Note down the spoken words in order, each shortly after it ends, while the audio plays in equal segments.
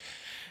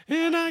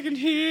and I can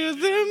hear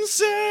them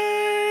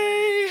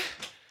say,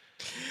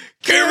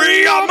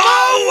 Carry on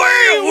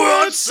my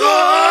wayward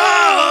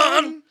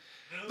son.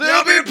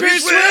 There'll be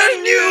peace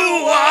when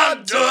you are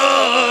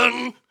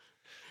done.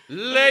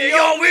 Lay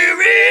your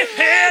weary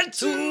head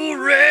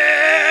to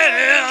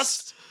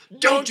rest.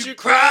 Don't you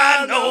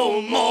cry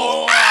no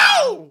more.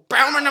 Ow!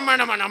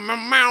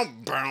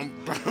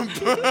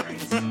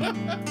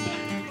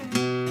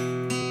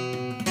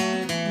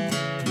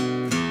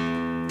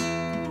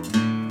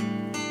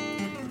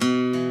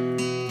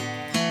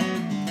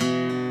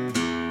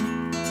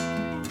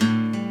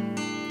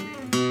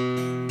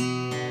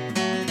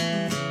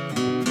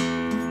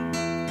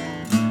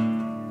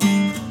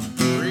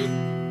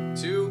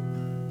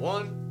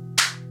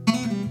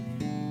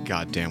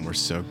 God damn, we're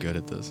so good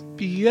at this.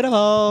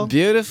 Beautiful.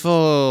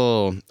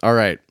 Beautiful. All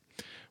right.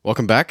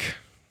 Welcome back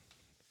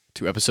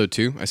to episode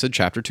 2. I said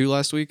chapter 2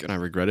 last week, and I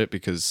regret it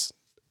because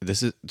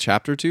this is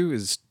chapter 2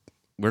 is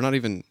we're not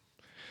even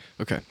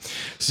okay.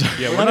 So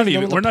Yeah, we're not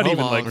even like We're not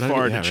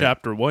far even- to yeah,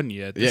 chapter 1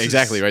 yet. yeah,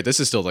 exactly right. This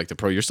is still like the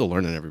pro. You're still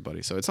learning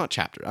everybody, so it's not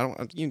chapter. I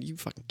don't. You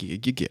fucking you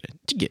get it.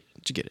 You get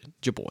it. You get it.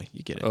 Your boy.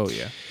 You get it. Oh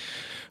yeah.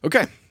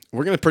 Okay.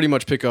 We're gonna pretty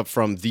much pick up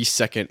from the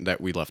second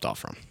that we left off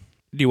from.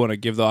 Do you want to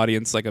give the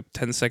audience like a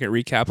 10-second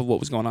recap of what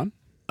was going on?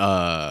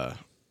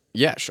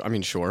 Yeah. I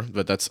mean, sure,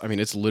 but that's. I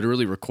mean, it's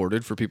literally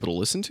recorded for people to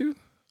listen to,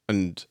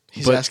 and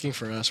He's but- asking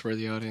for us. We're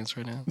the audience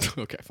right now.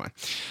 Okay, fine.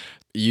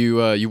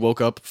 You woke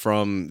up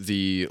from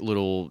the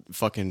little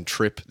fucking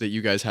trip that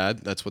you guys had.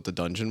 That's what the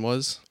dungeon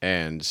was.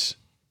 And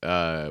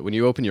when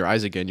you open your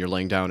eyes again, you're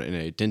laying down in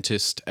a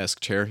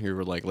dentist-esque chair. You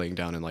were like laying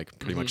down in like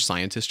pretty much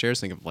scientist chairs.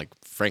 Think of like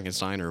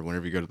Frankenstein or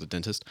whenever you go to the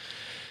dentist.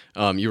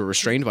 You were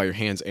restrained by your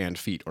hands and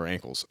feet or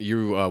ankles.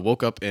 You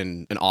woke up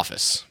in an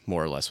office,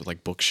 more or less, with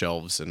like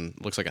bookshelves and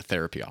looks like a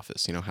therapy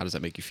office. You know, how does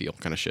that make you feel?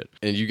 Kind of shit.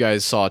 And you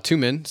guys saw 2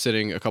 men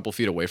sitting a couple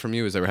feet away from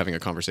you as they were having a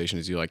conversation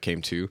as you like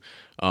came to.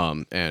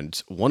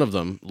 And one of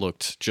them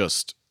looked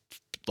just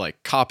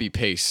like copy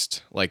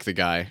paste like the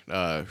guy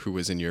who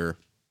was in your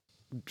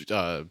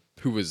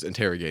who was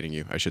interrogating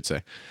you, I should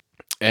say.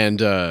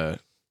 And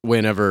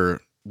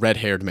whenever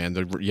red-haired man,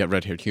 the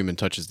red-haired human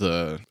touches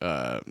the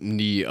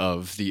knee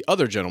of the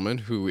other gentleman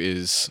who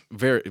is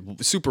very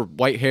super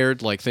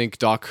white-haired, like think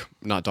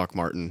not Doc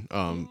Martin,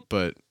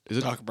 but is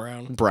it Doc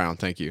Brown. Brown,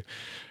 thank you.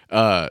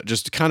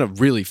 Just kind of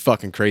really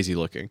fucking crazy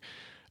looking.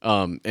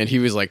 And he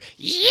was like,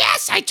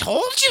 Yes, I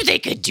told you they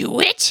could do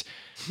it.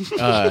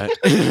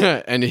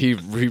 and he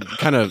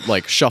kind of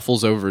like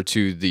shuffles over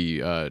to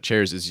the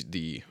chairs as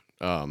the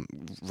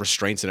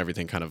restraints and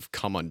everything kind of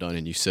come undone,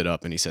 and you sit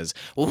up, and he says,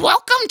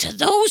 Welcome to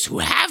those who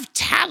have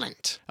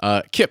talent.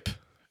 Kip,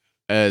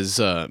 as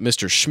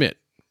Mr. Schmidt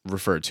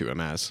referred to him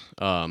as,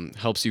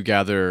 helps you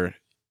gather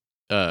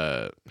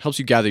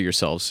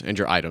yourselves and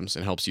your items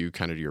and helps you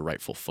kind of to your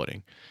rightful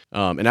footing.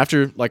 And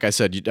after, like I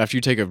said, after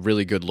you take a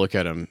really good look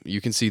at him,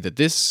 you can see that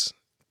this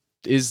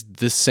is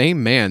the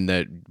same man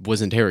that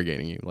was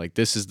interrogating you. Like,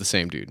 this is the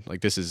same dude.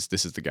 Like, this is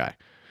the guy.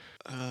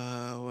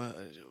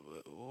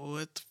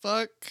 What the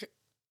fuck?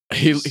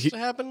 He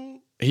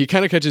happened? he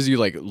kind of catches you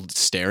like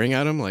staring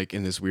at him like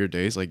in this weird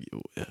daze, like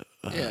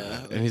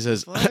Yeah. and he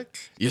says, Fuck?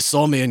 "You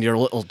saw me in your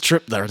little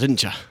trip there,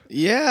 didn't you?"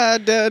 Yeah,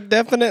 I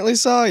definitely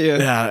saw you.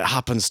 Yeah, it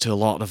happens to a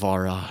lot of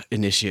our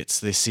initiates.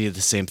 They see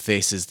the same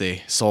faces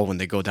they saw when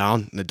they go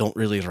down, and they don't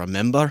really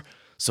remember,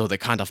 so they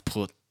kind of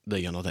put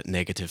the that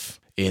negative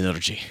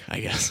energy,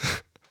 I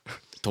guess,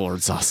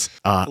 towards us.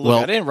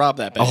 Look, I didn't rob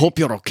that bank. I hope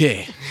you're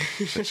okay.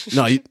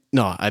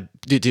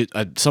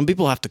 Some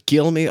people have to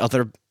kill me.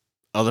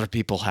 Other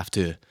people have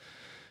to,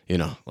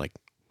 like,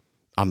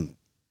 I'm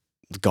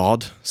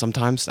God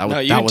sometimes. No,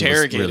 you that was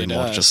interrogated really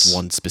more us. just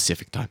one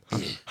specific time.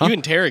 Huh? You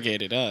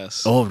interrogated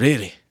us. Oh,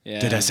 really? Yeah.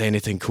 Did I say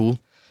anything cool?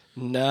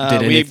 No,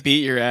 Did we any-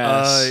 beat your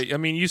ass. I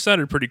mean, you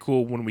sounded pretty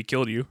cool when we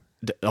killed you.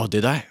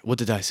 Did I? What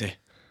did I say?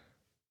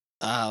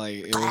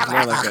 It was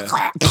more like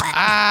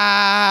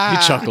a.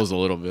 He chuckles a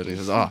little bit. He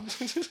says, "Oh."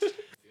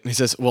 He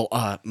says, "Well,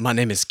 my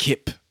name is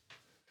Kip,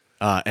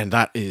 and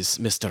that is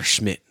Mr.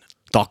 Schmidt,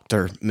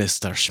 Dr.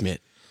 Mr.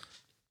 Schmidt,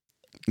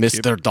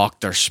 Mr.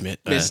 Dr.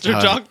 Schmidt,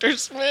 Mr. Dr.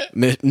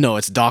 Schmidt? No,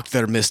 it's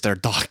Dr. Mr.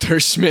 Dr.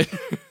 Schmidt.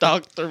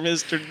 Dr.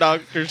 Mr.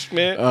 Dr.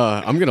 Schmidt?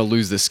 I'm gonna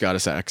lose this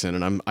Scottish accent,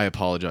 and I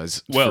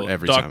apologize Well, for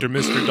every Dr. time.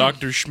 Mr.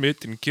 Dr.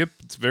 Schmidt and Kip,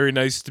 it's very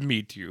nice to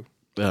meet you.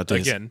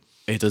 Again.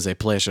 It is a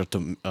pleasure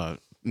to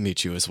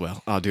meet you as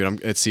well. Oh,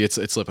 dude, it's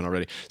slipping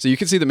already. So you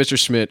can see that Mr.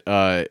 Schmidt,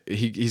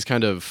 he's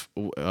kind of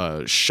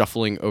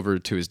shuffling over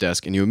to his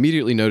desk, and you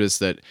immediately notice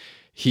that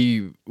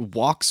he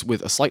walks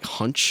with a slight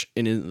hunch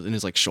in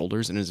his like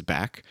shoulders and his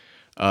back,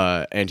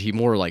 and he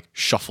more like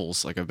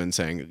shuffles, like I've been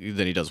saying,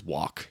 than he does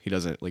walk. He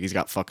doesn't like he's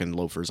got fucking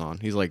loafers on.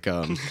 He's like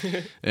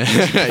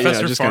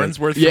Professor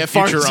Farnsworth from yeah,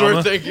 Futurama.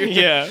 Farnsworth. Thank you.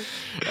 Yeah.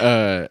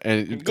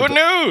 And Good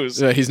news.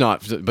 he's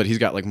not, but he's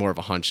got like more of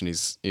a hunch, and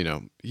he's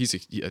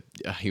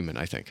a human.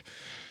 I think.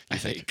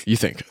 You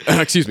think?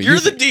 Excuse me. You're you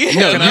the think. DM.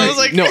 No, And I was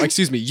like- no.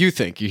 Excuse me. You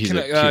think he's Can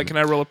a I, human. can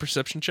I roll a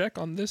perception check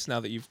on this now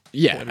that you've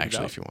Yeah, pointed it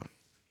actually, out? if you want.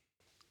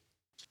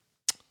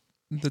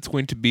 That's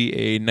going to be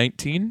a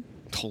 19.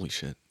 Holy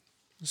shit.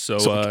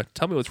 So,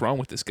 tell me what's wrong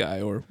with this guy,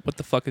 or what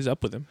the fuck is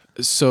up with him?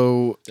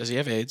 So, Does he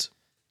have AIDS?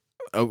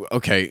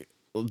 okay.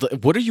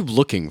 What are you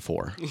looking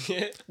for?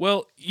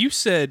 Well, you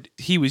said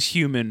he was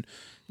human,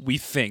 we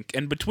think,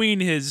 and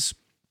between his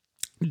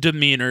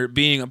demeanor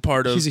being a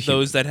part of He's a human.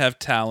 those that have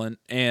talent,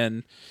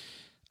 and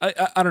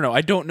I don't know.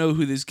 I don't know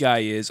who this guy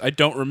is. I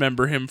don't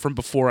remember him from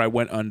before I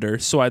went under,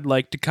 so I'd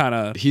like to kind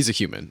of... He's a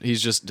human.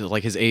 He's just,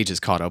 like, his age has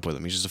caught up with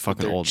him. He's just a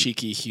fucking Their old...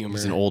 cheeky humor.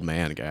 He's an old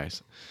man,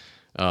 guys.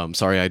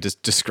 Sorry, I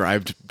just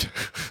described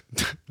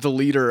the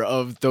leader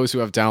of those who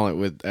have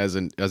talent as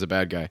a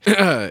bad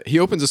guy. He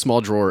opens a small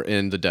drawer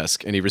in the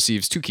desk and he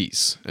receives 2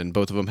 keys, and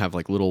both of them have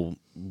like little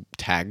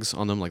tags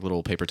on them, like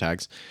little paper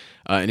tags.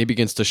 And he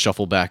begins to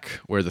shuffle back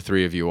where the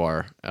 3 of you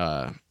are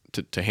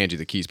to hand you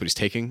the keys, but he's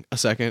taking a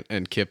second,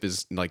 and Kip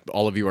is like,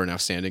 all of you are now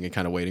standing and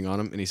kind of waiting on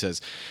him, and he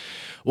says,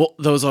 "Well,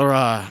 those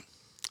are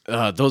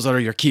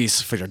your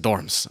keys for your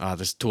dorms.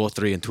 There's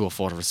 203 and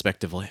 204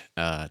 respectively.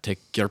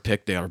 Take your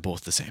pick. They are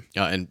both the same."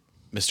 And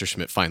Mr.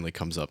 Schmidt finally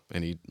comes up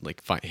and he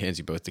like hands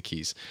you both the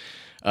keys.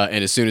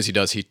 And as soon as he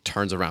does, he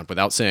turns around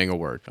without saying a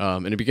word.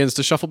 And he begins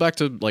to shuffle back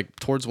to like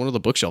towards one of the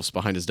bookshelves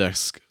behind his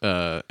desk.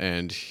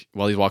 And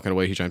while he's walking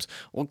away, he chimes,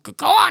 Well,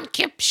 go on,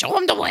 Kip. Show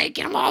him the way.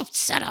 Get him all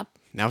set up.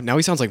 Now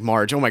he sounds like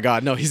Marge. Oh my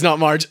God, no, he's not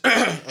Marge.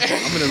 I'm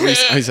gonna.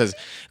 He says,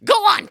 Go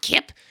on,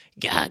 Kip.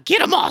 Get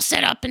him all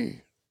set up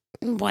and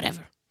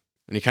whatever.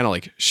 and he kind of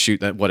like shoot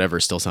that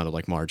whatever still sounded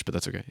like Marge, but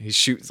that's okay. He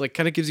shoots like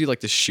kind of gives you like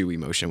this shooey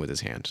motion with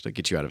his hand to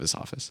get you out of his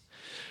office.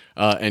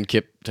 And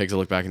Kip takes a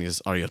look back and he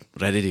says, "Are you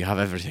ready? Do you have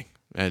everything?"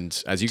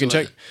 And as you can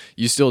check,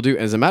 you still do.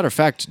 As a matter of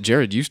fact,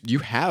 Jared, you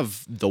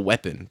have the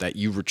weapon that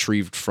you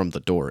retrieved from the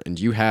door, and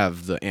you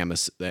have the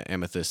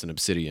amethyst and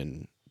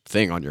obsidian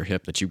thing on your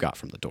hip that you got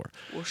from the door.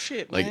 Well,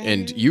 shit, Like, man.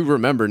 and you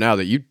remember now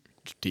that you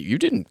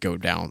didn't go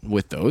down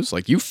with those.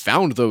 Like, you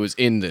found those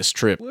in this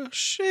trip. Well,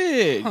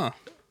 shit. Huh.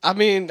 I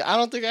mean, I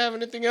don't think I have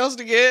anything else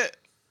to get.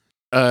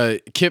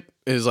 Kip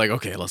is like,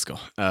 "Okay, let's go,"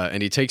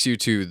 and he takes you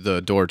to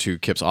the door to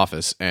Kip's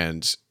office,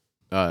 and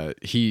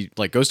he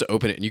like goes to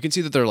open it, and you can see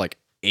that there are like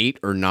 8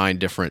 or 9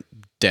 different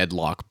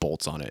deadlock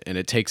bolts on it, and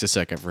it takes a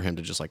second for him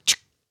to just like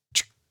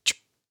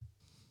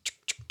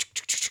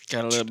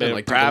Got a little bit and, of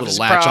like put a privacy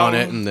little latch on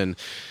problem. it, and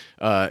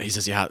then he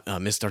says, "Yeah,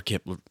 Mr.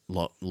 Kip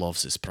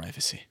loves his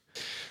privacy."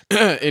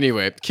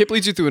 Anyway, Kip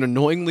leads you through an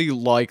annoyingly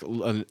like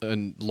a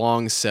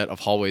long set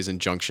of hallways and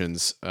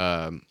junctions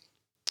that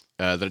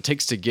it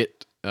takes to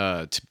get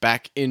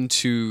back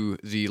into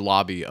the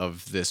lobby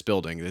of this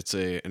building. And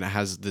it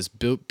has this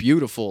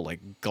beautiful like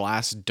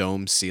glass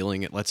dome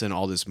ceiling. It lets in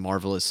all this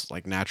marvelous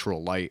like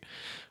natural light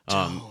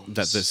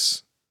that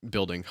this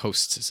building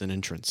hosts as an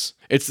entrance.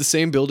 It's the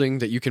same building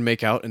that you can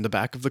make out in the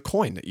back of the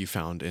coin that you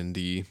found in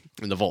the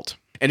vault.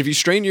 And if you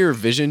strain your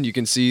vision, you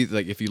can see,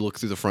 like, if you look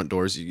through the front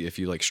doors, if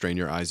you like strain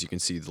your eyes, you can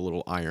see the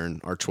little iron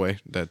archway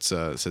that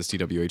says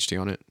TWHT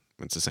on it.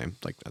 It's the same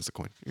like as the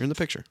coin. You're in the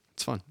picture.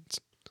 It's fun.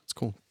 It's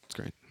cool. It's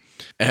great.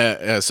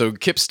 So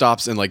Kip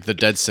stops in like the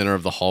dead center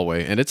of the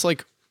hallway, and it's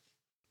like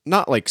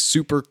not like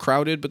super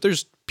crowded, but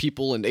there's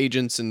people and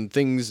agents and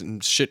things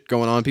and shit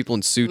going on. People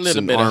in suits Little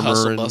and bit of armor.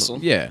 hustle and, bustle.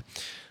 Yeah.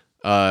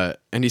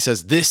 And he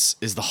says, "This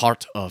is the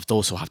heart of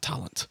those who have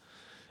talent.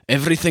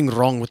 Everything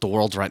wrong with the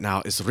world right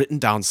now is written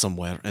down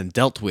somewhere and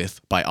dealt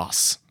with by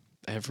us.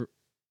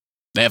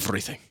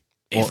 Everything.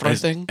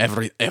 Everything? Everything.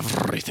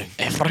 Everything?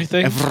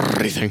 Everything.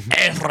 Everything.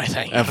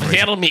 Everything.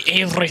 Tell me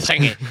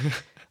everything.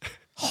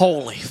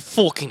 Holy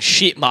fucking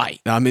shit,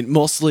 mate. I mean,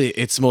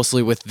 it's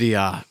mostly with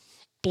the,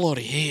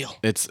 Bloody hell.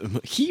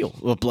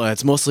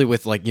 it's mostly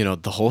with like, you know,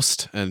 the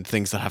host and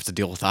things that have to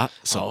deal with that.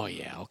 So Oh,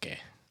 yeah, okay.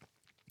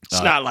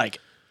 It's not like...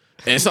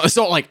 it's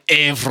not like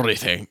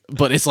everything,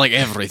 but it's like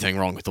everything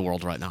wrong with the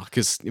world right now.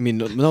 Because, I mean,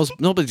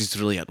 nobody's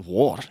really at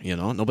war, you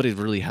know? Nobody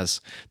really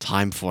has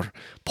time for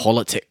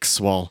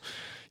politics while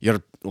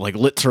you're, like,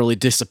 literally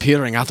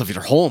disappearing out of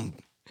your home.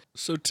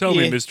 So tell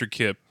me, Mr.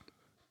 Kip,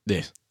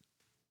 Yeah.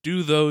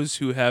 do those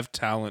who have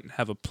talent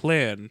have a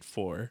plan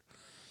for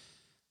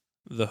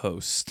the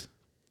host?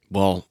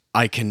 Well,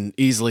 I can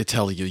easily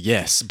tell you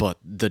yes, but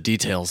the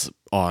details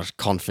are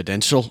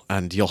confidential,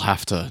 and you'll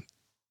have to,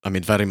 I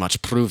mean, very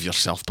much prove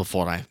yourself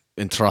before I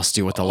entrust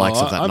you with the likes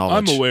of that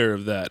knowledge. I'm aware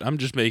of that. I'm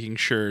just making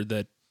sure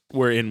that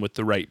we're in with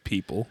the right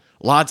people.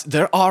 Lads,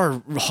 there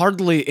are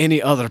hardly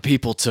any other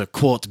people to,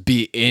 quote,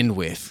 be in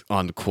with,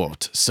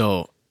 unquote.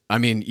 So, I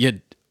mean,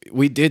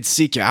 we did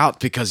seek you out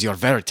because you're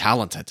very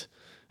talented,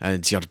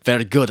 and you're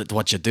very good at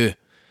what you do.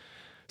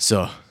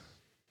 So,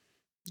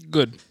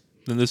 Good.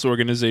 Then this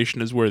organization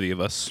is worthy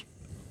of us.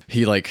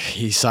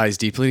 he sighs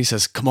deeply, and he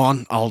says, "Come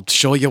on, I'll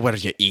show you where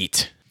you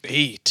eat.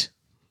 Eat.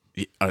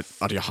 Are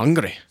you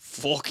hungry?"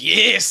 Fuck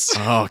yes.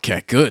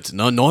 Okay, good.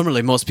 No,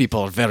 normally most people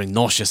are very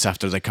nauseous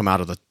after they come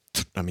out of the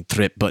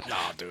trip, but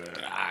Oh, dude,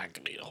 I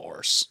can eat a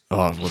horse.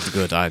 oh, well,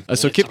 good.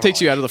 So Kip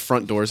takes you out of the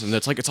front doors, and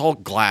it's all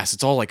glass.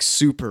 It's all like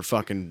super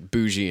fucking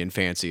bougie and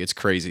fancy. It's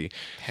crazy.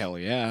 Hell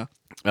yeah.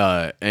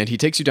 And he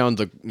takes you down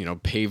the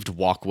paved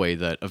walkway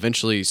that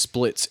eventually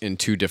splits in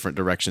two different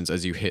directions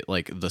as you hit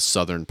like the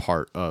southern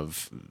part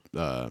of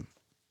the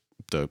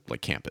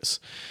like campus,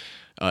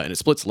 and it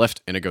splits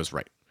left and it goes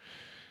right.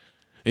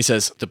 He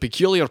says the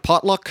peculiar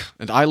potluck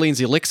and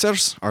Eileen's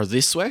elixirs are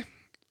this way,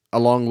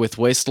 along with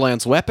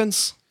Wasteland's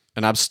weapons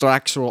and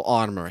Abstractual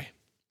armory.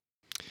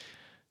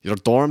 Your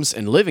dorms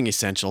and living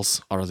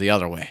essentials are the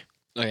other way.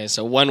 Okay,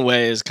 so one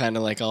way is kind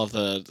of like all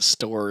the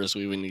stores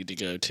we would need to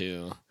go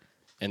to,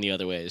 and the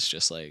other way is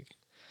just like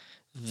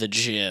the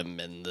gym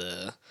and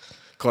the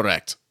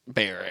Correct.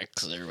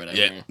 barracks or whatever.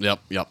 Yeah.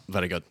 Yep.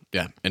 Very good.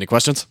 Yeah. Any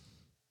questions?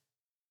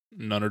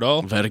 None at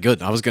all. Very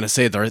good. I was gonna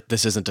say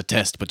this isn't a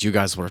test, but you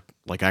guys were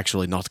like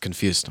actually not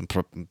confused. I'm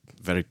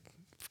very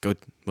good.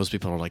 Most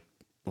people are like,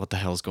 "What the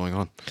hell is going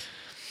on?"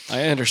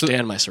 I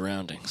understand my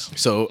surroundings.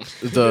 So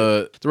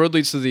the road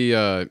leads to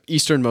the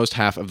easternmost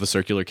half of the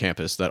circular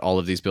campus that all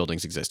of these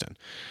buildings exist in.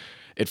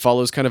 It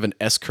follows kind of an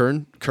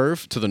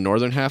S-curve to the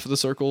northern half of the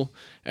circle,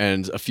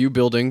 and a few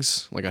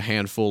buildings, like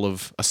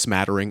a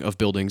smattering of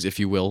buildings, if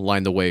you will,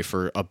 line the way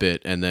for a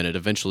bit, and then it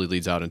eventually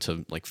leads out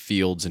into like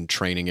fields and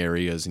training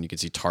areas, and you can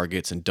see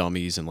targets and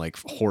dummies and like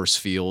horse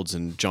fields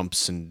and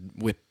jumps and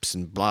whips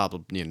and blah blah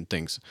and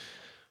things.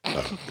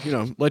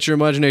 Let your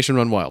imagination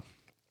run wild.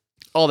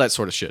 All that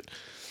sort of shit.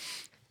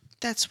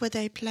 That's where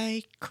they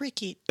play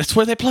cricket. That's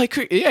where they play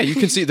cricket. Yeah, you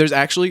can see there's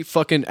actually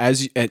fucking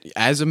as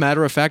a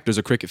matter of fact, there's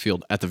a cricket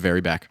field at the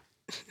very back.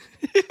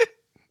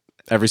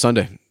 Every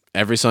Sunday.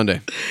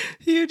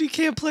 You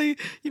can't play.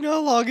 You know how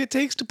long it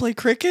takes to play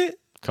cricket?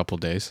 Couple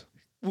days.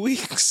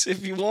 Weeks,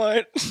 if you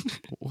want.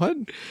 What?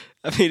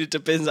 I mean, it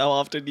depends how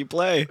often you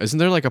play. Isn't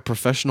there like a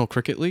professional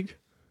cricket league?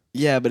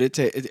 Yeah, but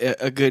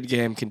a good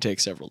game can take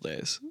several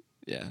days.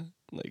 Yeah,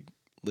 like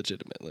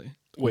legitimately.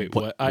 Wait,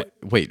 what?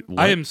 Wait, what?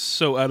 I am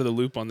so out of the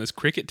loop on this.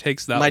 Cricket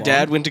takes that long? My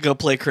dad went to go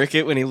play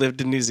cricket when he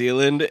lived in New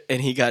Zealand,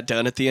 and he got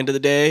done at the end of the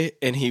day,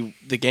 and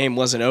the game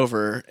wasn't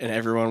over, and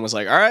everyone was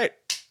like, "All right,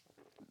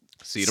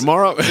 See you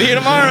tomorrow. see you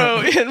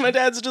tomorrow." And my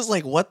dad's just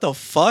like, "What the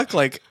fuck?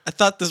 Like, I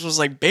thought this was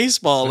like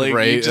baseball. Like,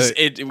 Right,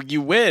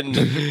 you win." And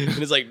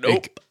it's like,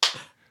 "Nope,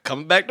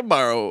 coming back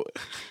tomorrow."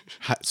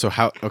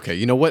 Okay,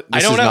 you know what?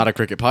 This don't is know. not a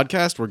cricket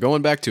podcast. We're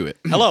going back to it.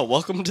 Hello,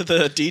 welcome to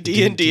the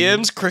DD and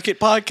DM's cricket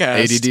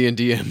podcast. ADD and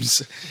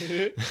DMs.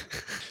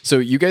 So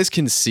you guys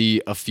can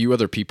see a few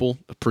other people,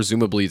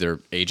 presumably they're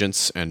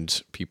agents and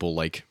people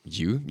like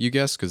you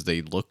guess, because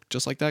they look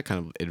just like that, kind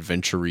of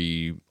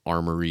adventure-y,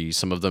 armory.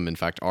 Some of them, in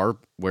fact, are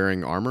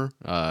wearing armor.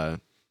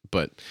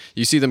 But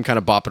you see them kind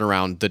of bopping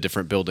around the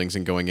different buildings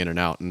and going in and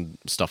out and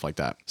stuff like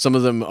that. Some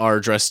of them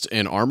are dressed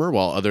in armor,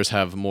 while others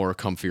have more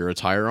comfier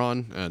attire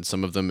on. And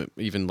some of them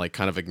even like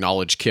kind of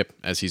acknowledge Kip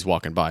as he's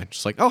walking by.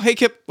 Just like, "Oh, hey,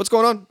 Kip, what's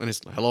going on?" And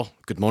he's like, "Hello,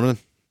 good morning.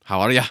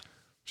 How are ya?"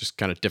 Just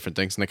kind of different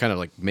things. And they kind of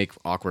like make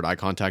awkward eye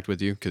contact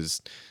with you because,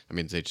 I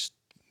mean, they just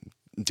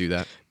do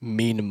that.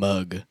 Mean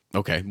mug.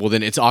 Okay, well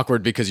then it's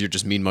awkward because you're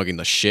just mean mugging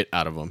the shit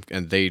out of them.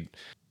 And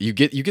you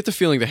get the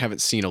feeling they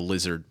haven't seen a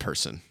lizard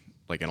person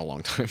like in a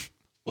long time.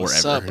 Or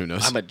What's ever, up? who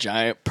knows? I'm a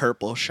giant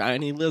purple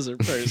shiny lizard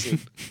person.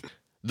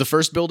 The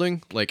first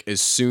building, like as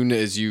soon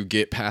as you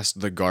get past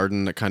the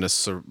garden that kind of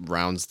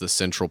surrounds the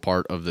central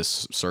part of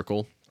this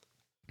circle,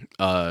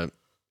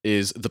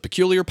 is the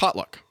peculiar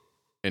potluck.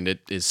 And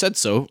it is said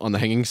so on the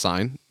hanging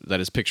sign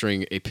that is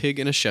picturing a pig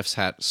in a chef's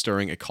hat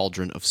stirring a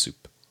cauldron of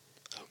soup.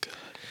 Oh, God.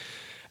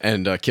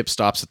 And Kip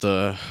stops at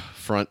the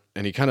front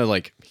and he kind of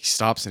like, he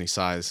stops and he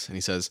sighs and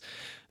he says,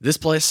 "This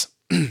place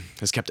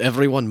has kept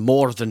everyone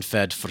more than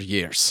fed for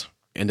years.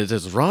 And it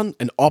is run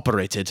and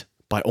operated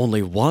by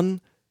only one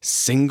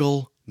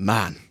single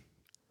man.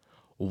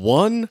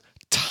 One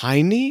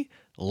tiny,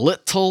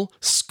 little,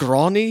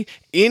 scrawny,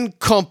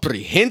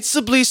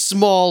 incomprehensibly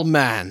small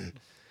man."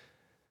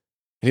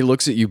 And he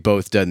looks at you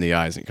both dead in the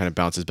eyes and kind of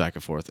bounces back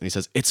and forth. And he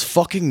says, "It's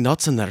fucking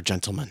nuts in there,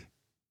 gentlemen.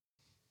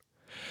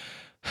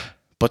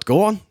 But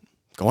go on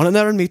in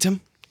there and meet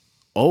him.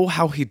 Oh,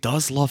 how he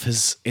does love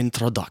his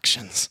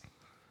introductions."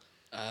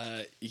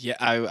 Yeah,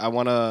 I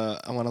wanna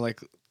like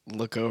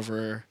look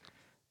over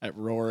at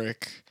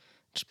Rorik,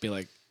 just be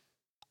like,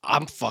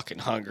 "I'm fucking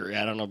hungry.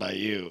 I don't know about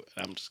you."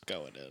 And I'm just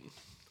going in.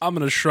 I'm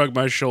gonna shrug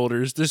my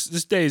shoulders. This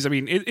day's. I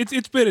mean,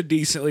 it's been a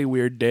decently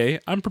weird day.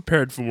 I'm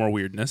prepared for more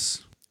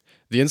weirdness.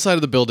 The inside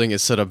of the building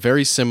is set up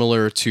very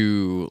similar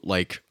to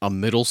like a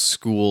middle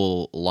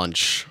school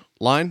lunch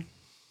line,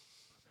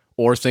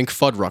 or think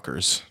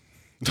Fuddruckers.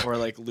 Or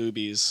like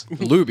Lubies.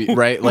 Luby,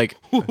 right? Like,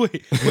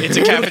 Wait, It's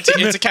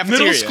a cafeteria.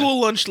 middle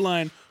school lunch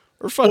line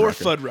or Fuddrucker. or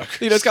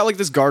Fuddruckers. You know, it's got like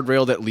this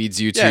guardrail that leads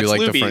you to Yeah, it's like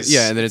the Lubies. front.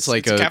 Yeah, and then it's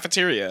like a a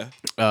cafeteria.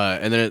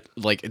 and then it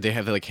like they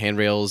have like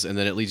handrails, and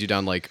then it leads you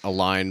down like a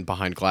line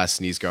behind glass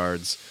sneeze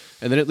guards,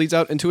 and then it leads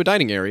out into a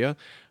dining area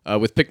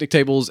with picnic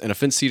tables and a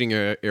fenced seating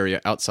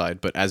area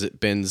outside. But as it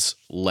bends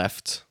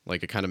left,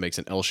 like it kind of makes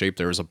an L shape,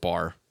 there is a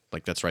bar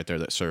like that's right there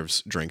that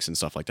serves drinks and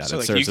stuff like that. So it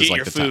like serves you as get like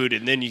your the top. food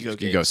and then you go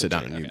get You go sit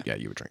down and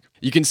you would drink.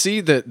 You can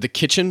see that the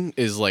kitchen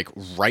is like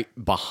right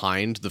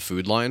behind the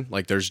food line.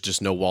 Like there's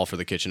just no wall for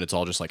the kitchen. It's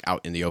all just like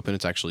out in the open.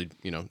 It's actually,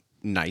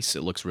 nice.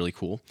 It looks really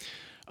cool.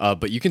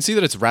 But you can see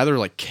that it's rather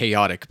like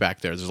chaotic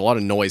back there. There's a lot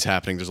of noise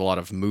happening. There's a lot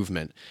of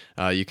movement.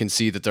 You can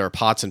see that there are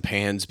pots and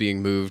pans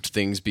being moved,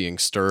 things being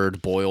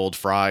stirred, boiled,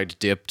 fried,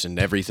 dipped, and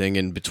everything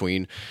in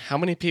between. How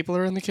many people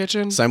are in the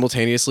kitchen?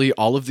 Simultaneously,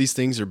 all of these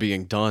things are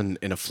being done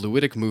in a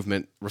fluidic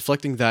movement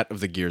reflecting that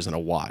of the gears in a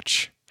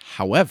watch.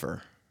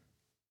 However,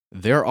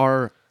 there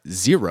are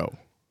 0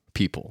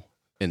 people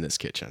in this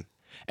kitchen.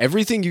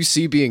 Everything you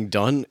see being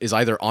done is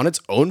either on its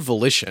own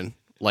volition,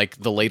 like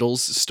the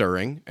ladles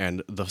stirring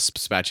and the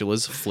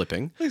spatulas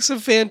flipping, Like some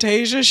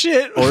Fantasia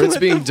shit. or it's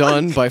being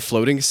done by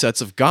floating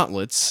sets of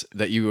gauntlets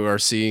that you are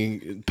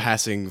seeing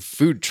passing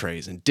food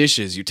trays and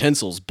dishes,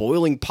 utensils,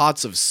 boiling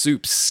pots of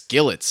soup,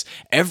 skillets,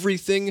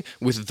 everything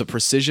with the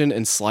precision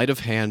and sleight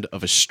of hand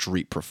of a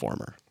street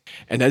performer.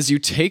 And as you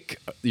take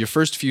your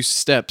first few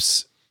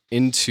steps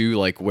into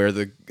like where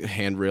the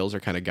handrails are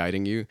kind of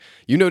guiding you,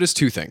 you notice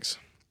 2 things.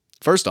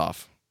 First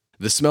off,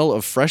 the smell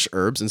of fresh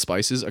herbs and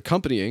spices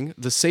accompanying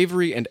the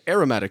savory and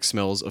aromatic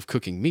smells of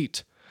cooking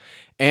meat.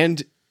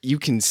 And you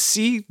can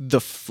see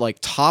the like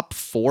top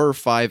 4 or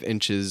 5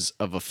 inches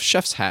of a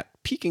chef's hat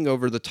peeking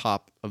over the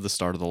top of the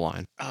start of the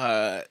line.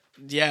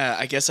 Yeah,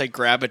 I guess I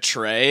grab a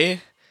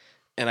tray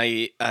and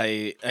I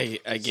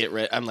get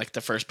ready. I'm like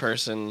the first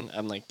person.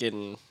 I'm like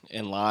getting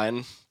in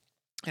line.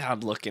 And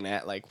I'm looking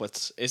at like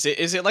is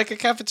it like a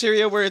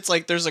cafeteria where it's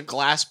like there's a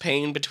glass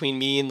pane between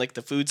me and like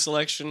the food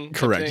selection?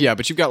 Correct. thing? Yeah,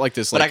 but you've got like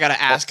this. But Like, I gotta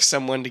ask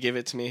someone to give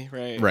it to me,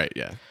 right? right.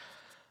 Yeah.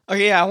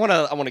 Okay, yeah, I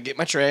wanna get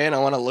my tray and I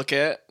wanna look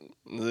at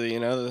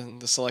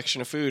the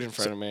selection of food in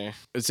front of me.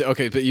 It's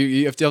okay, but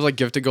you have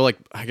to go like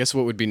I guess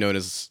what would be known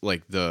as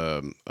like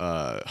the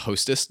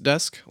hostess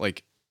desk.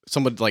 Like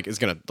someone like is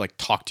gonna like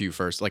talk to you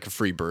first, like a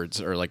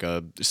Freebirds or like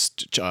a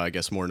I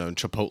guess more known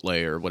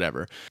Chipotle or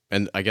whatever.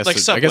 And I guess Like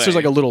I guess there's Subway.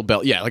 like a little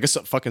bell. Yeah, like a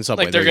fucking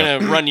Subway. Like they're There you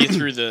go. gonna run you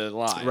through the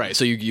line. Right.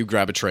 So you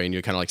grab a tray and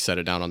you kind of like set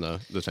it down on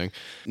the thing.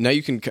 Now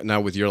you can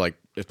with your like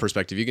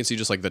perspective, you can see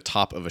just like the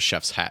top of a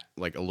chef's hat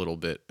like a little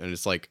bit, and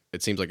it's like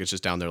it seems like it's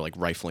just down there like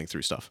rifling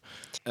through stuff.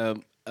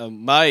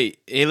 Mate,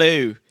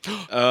 hello.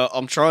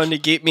 I'm trying to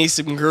get me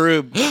some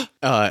grub.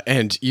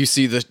 And you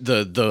see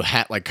the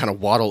hat like kind of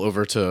waddle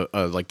over to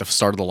like the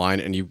start of the line,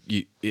 and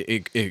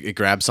it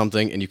grabs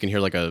something, and you can hear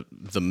like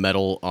the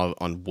metal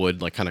on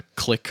wood like kind of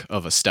click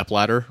of a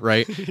stepladder,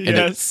 right?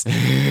 Yes.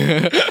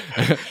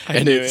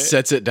 And it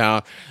sets it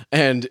down,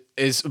 and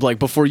is like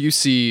before you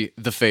see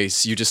the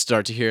face, you just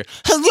start to hear,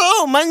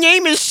 Hello, my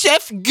name is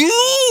Chef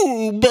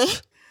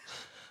Goob.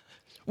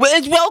 Well,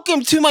 and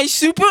welcome to my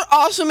super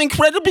awesome,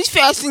 incredibly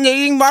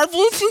fascinating,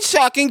 marvelous and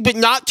shocking, but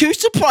not too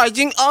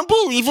surprising,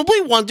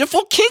 unbelievably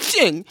wonderful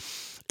kitchen.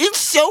 It's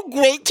so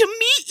great to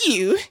meet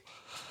you.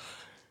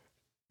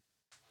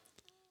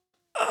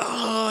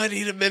 Oh, I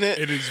need a minute.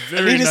 It is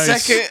I need a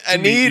second. I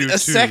need a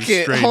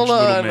second. Hold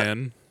on.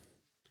 Man.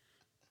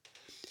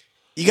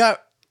 You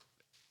got.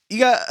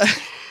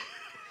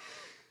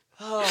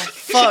 Oh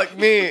fuck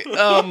me.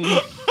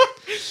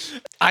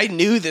 I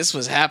knew this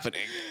was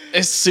happening.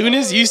 As soon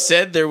as you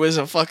said there was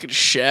a fucking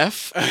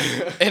chef,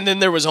 and then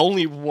there was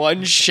only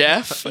one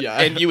chef, Yeah.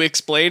 and you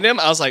explained him,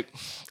 I was like,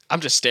 I'm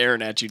just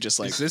staring at you, just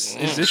like Is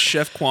this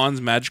Chef Kwan's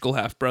magical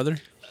half brother?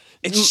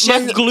 it's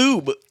Chef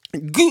Gloob.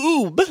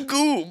 Goob.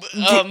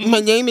 Goob. My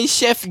name is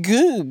Chef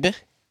Goob.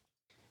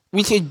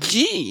 With a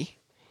G.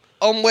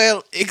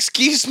 Well,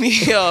 excuse me,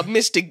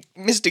 Mr.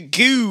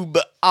 Goob.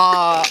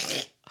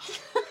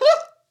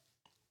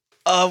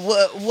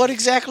 What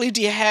exactly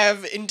do you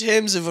have in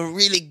terms of a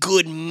really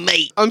good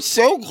mate? I'm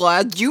so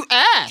glad you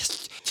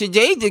asked.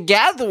 Today, the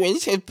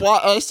gatherers have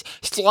brought us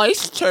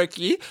sliced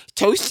turkey,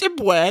 toasted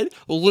bread,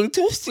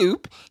 lentil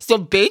soup,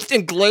 some baked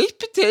and glazed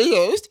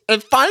potatoes,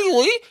 and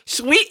finally,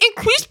 sweet and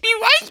crispy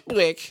rice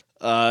brick.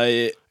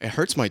 it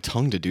hurts my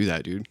tongue to do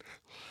that, dude.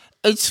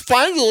 It's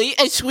finally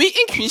a sweet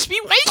and crispy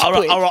rice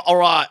brick. All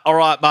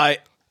right, mate.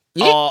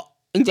 Yeah.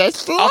 And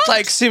that's the I'll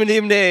take some of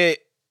them there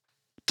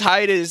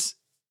taters,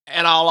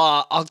 and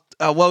I'll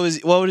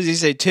what does he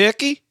say?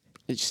 Turkey?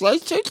 It's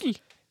sliced turkey.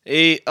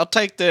 I'll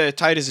take the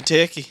taters and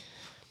turkey.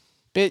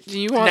 But do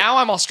you want... Now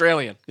I'm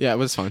Australian. Yeah, it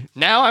was fine.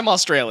 Now I'm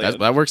Australian.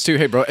 That works too.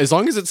 Hey, bro, as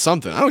long as it's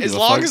something, I don't As give a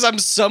long fuck. as I'm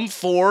some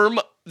form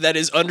that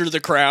is under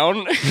the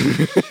crown.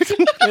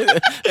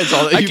 It's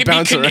all I you can be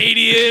bounce around.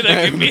 Canadian.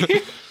 I can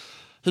be.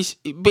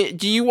 But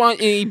do you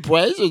want any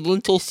bread or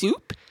lentil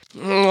soup?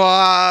 Give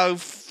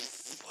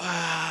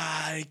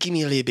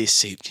me a little bit of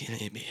soup.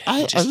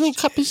 A little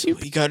cup of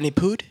soup. You got any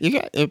pudding? You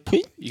got a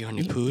pudding? You got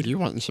any pudding? You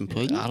want some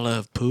pudding? I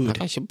love I pudding.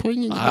 got some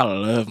pudding in the I back.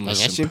 love I me got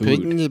some some pudding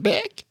in pudding. the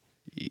back.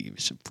 You give me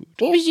some pudding.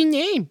 What was your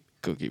name?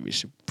 Go give me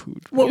some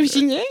pudding. What was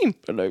your name?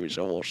 My name is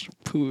almost some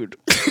pudding.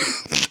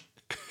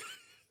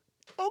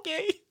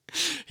 Okay.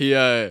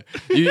 You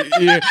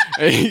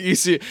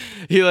see,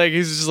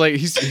 he's just like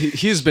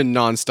he has been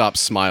nonstop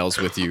smiles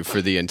with you for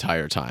the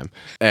entire time,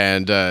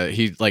 and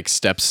he like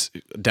steps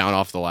down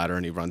off the ladder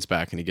and he runs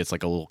back and he gets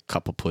like a little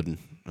cup of pudding.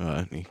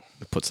 And he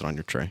puts it on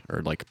your tray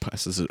or like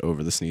passes it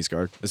over the sneeze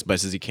guard as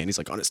best as he can. He's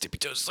like on his tippy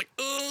toes, like,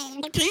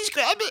 Please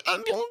grab it.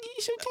 I'm only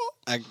so tall.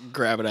 I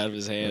grab it out of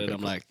his hand and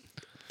I'm like,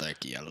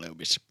 thank you. I love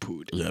me some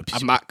pudding. Love I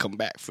some- might come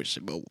back for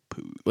some more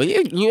pudding. Well,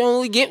 you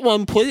only get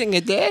one pudding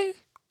a day.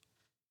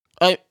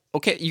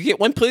 Okay, you get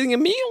one pudding a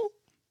meal.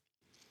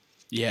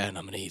 Yeah, and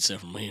I'm gonna eat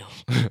several meals.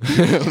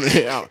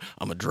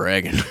 I'm a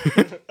dragon.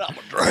 I'm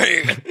a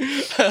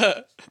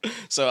dragon.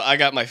 So I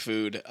got my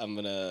food. I'm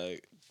gonna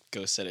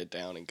go set it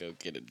down and go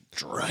get a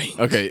drink.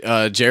 Okay,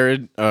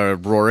 Jared,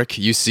 Rorik,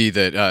 you see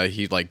that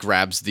he like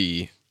grabs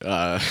the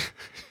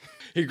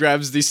he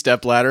grabs the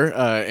step ladder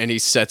and he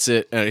sets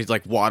it. He's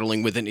like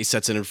waddling with it. And he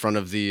sets it in front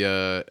of the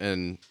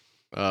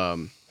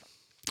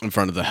in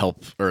front of the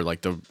help or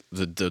like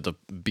the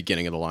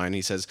beginning of the line.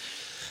 He says,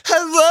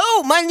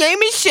 Hello, my name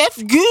is Chef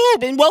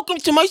Goob, and welcome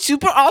to my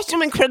super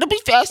awesome, incredibly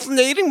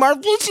fascinating,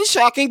 marvelous, and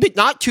shocking, but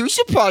not too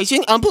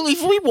surprising,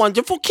 unbelievably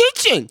wonderful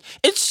kitchen.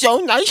 It's so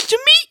nice to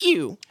meet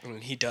you. I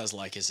mean, he does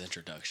like his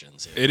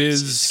introductions. It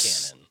It's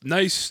is canon.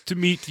 nice to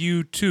meet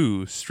you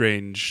too,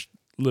 strange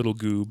little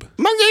goob.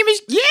 My name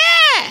is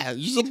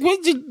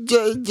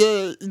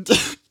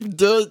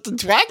the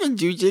dragon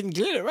dude didn't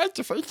get it right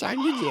the first time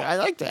you did. I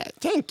like that.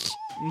 Thanks.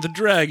 The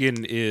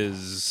dragon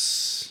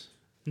is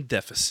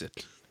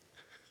deficit.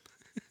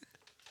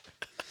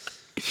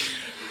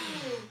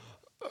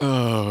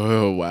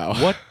 "Oh wow,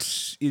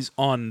 What is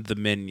on the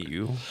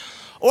menu?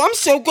 Oh, I'm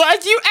so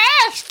glad you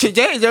asked.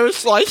 Today there is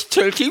sliced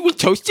turkey with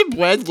toasted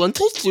bread,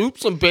 lentil soup,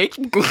 some baked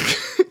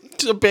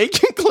some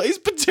bacon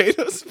glazed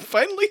potatoes, and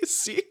finally a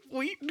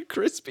sweet and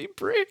crispy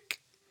brick."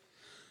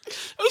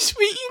 a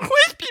sweet and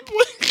crispy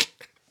bread.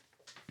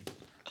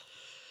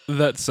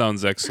 That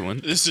sounds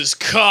excellent. This is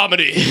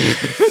comedy.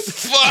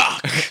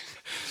 Fuck.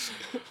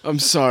 I'm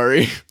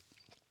sorry.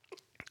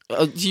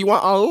 Do you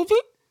want all of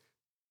it?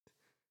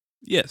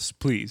 Yes,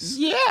 please.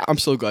 Yeah. I'm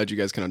so glad you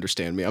guys can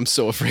understand me. I'm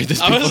so afraid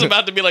this. I was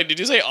about to be like, did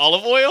you say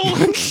olive oil?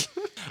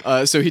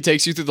 So he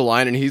takes you through the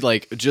line, and he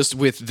like just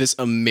with this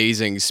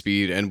amazing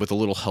speed and with a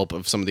little help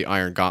of some of the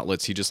iron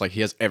gauntlets, he just like he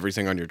has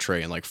everything on your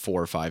tray in like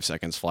 4 or 5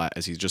 seconds flat.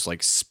 As he's just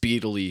like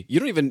speedily, he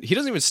doesn't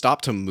even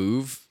stop to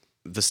move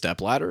the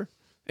step ladder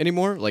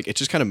anymore. Like it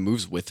just kind of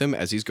moves with him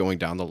as he's going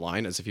down the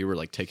line, as if he were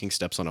like taking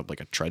steps on a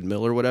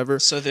treadmill or whatever.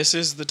 So this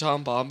is the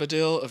Tom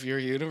Bombadil of your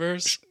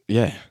universe?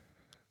 Yeah.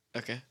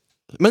 Okay.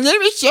 My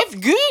name is Chef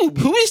Goob.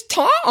 Who is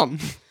Tom?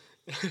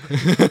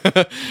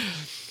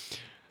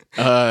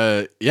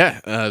 There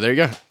you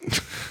go.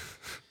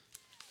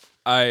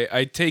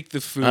 I take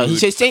the food. He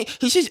says,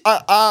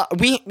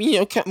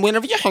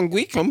 whenever you're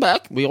hungry, come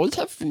back. We always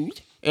have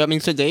food. I mean,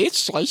 today it's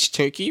sliced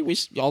turkey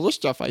with all the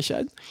stuff I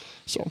said.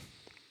 So,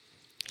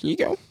 here you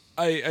go.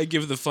 I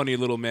give the funny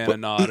little man a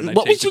nod and I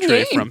what take was the your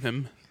tray name? from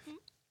him.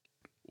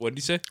 What did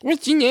he say?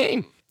 What's your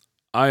name?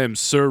 I am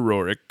Sir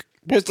Rorik.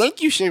 Well,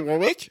 thank you, Sir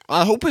Rorik.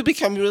 I hope we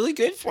become really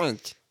good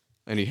friends.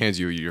 And he hands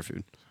you your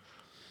food.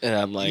 And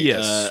I'm like,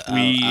 Yes,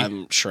 we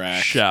I'm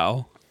Shrek.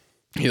 Shall.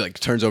 He like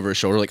turns over his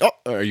shoulder, like, "Oh,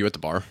 are you at the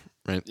bar?"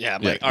 Right? Yeah,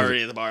 I'm like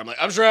already at the bar. I'm like,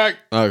 I'm Shrek.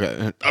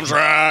 Okay. I'm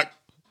Shrek.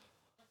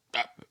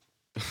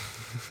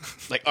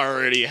 Like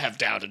already have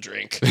down a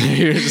drink.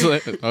 You're just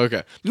like,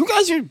 okay. You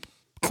guys are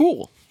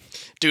cool.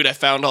 Dude, I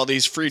found all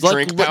these free Like,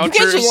 drink you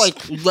vouchers. guys are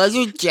like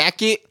leather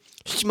jacket,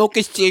 smoke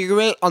a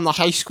cigarette on the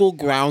high school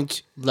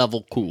grounds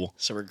level cool.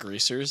 So we're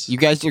greasers. You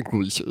guys are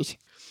greasers.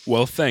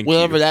 Well, thank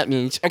Whatever you. that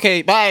means.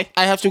 Okay, bye.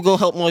 I have to go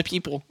help more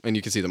people. And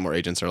you can see that more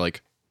agents are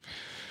like,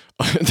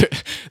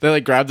 they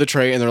like grab the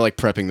tray and they're like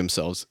prepping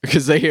themselves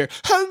because they hear,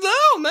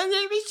 Hello, my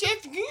name is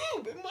Chef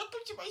Goob, and welcome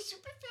to my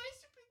super fast.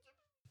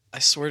 I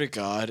swear to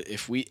God,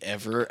 if we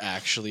ever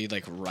actually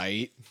like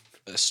write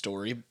a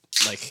story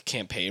like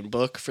campaign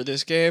book for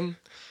this game,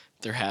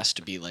 there has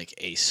to be like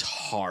a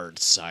hard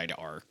side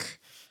arc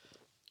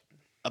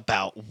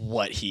about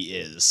what he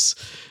is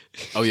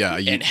 "Oh yeah,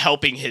 you, and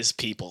helping his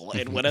people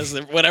and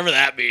whatever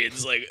that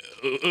means. Like,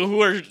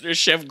 who are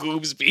Chef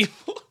Goob's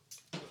people?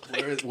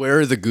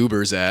 where are the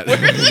goobers at?" Where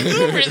the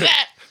goober's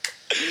at?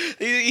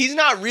 He's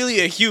not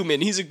really a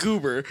human. He's a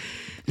goober.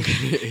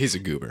 He's a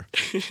goober,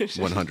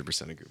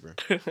 100% a goober.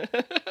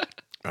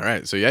 All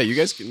right, so yeah, you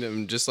guys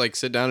can just like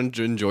sit down and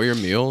enjoy your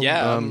meal.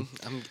 Yeah,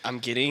 I'm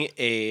getting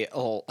a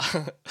Long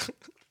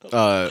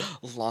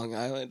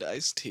Island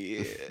iced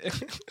tea.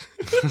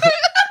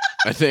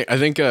 I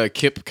think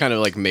Kip kind of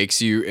like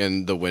makes you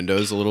in the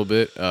windows a little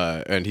bit,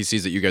 and he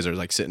sees that you guys are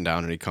like sitting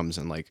down, and he comes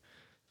and like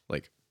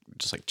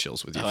just like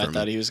chills with you. Oh, for I a thought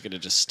minute. he was gonna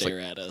just stare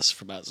at us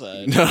from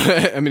outside. No,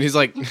 I mean he's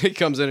like he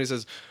comes in and he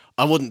says,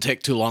 "I wouldn't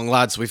take too long,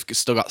 lads. We've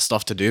still got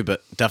stuff to do,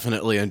 but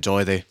definitely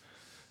enjoy the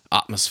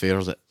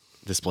atmosphere that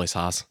this place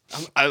has."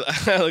 I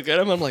look at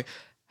him. I'm like,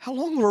 how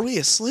long were we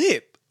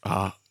asleep?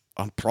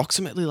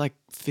 Approximately like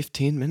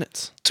 15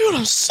 minutes. Dude,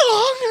 I'm so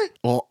hungry.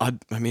 Well,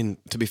 I mean,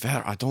 to be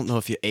fair, I don't know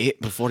if you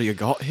ate before you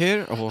got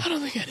here, or I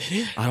don't think I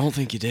did it. I don't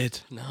think you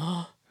did.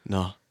 No,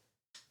 No,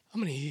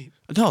 I'm gonna eat.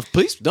 no,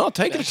 please, no,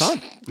 take your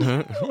time.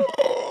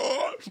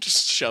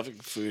 Just shoving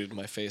food in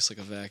my face like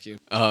a vacuum.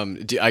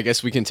 I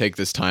guess we can take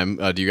this time.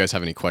 Do you guys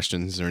have any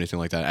questions or anything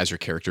like that? As your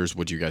characters,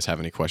 would you guys have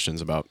any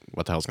questions about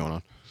what the hell's going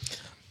on?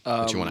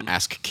 That you want to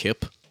ask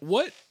Kip?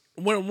 What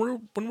when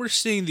we're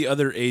seeing the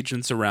other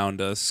agents around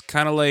us,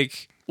 kind of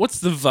like What's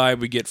the vibe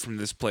we get from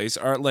this place?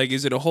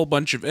 Is it a whole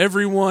bunch of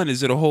everyone?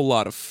 Is it a whole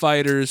lot of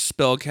fighters,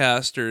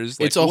 spellcasters?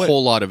 It's a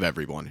whole lot of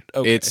everyone.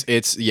 Okay.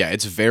 It's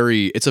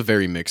a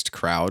very mixed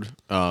crowd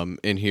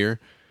in here.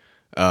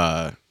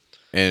 And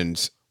We're a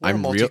I'm real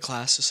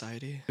multi-class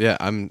society.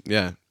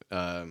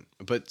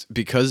 but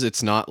because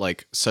it's not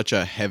like such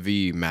a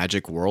heavy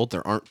magic world,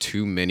 there aren't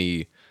too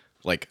many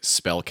like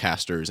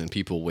spellcasters and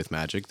people with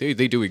magic. They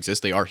do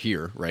exist. They are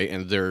here, right?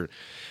 And they're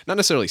not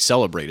necessarily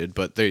celebrated,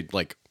 but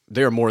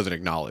they're more than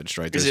acknowledged,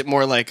 right? Is it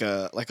more like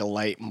a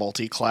light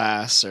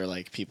multi-class or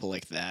like people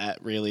like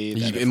that? Really,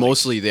 that have,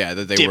 mostly that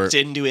they dipped were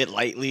into it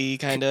lightly,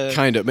 kind of.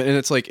 and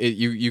it's like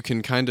you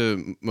can kind of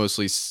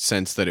mostly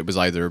sense that it was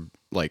either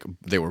like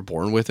they were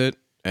born with it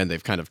and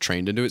they've kind of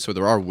trained into it. So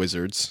there are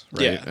wizards,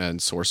 right, Yeah.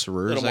 and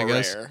sorcerers, Little I more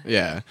guess, rare.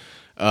 yeah.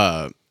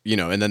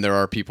 And then there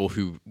are people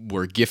who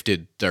were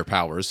gifted their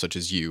powers, such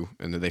as you,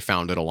 and then they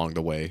found it along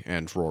the way,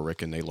 and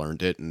Rorik, and they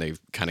learned it, and they've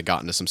kind of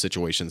gotten into some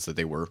situations that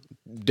they were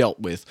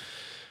dealt with.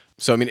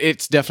 So I mean,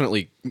 it's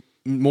definitely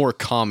more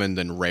common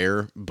than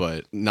rare,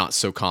 but not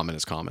so common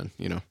as common.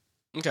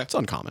 Okay. It's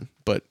uncommon,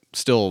 but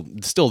still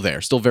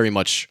there, still very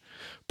much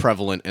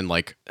prevalent, and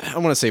like I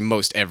don't want to say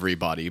most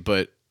everybody,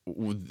 but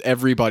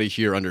everybody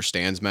here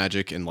understands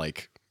magic and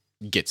like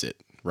gets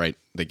it, right?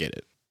 They get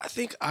it. I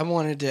think I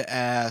wanted to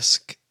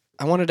ask,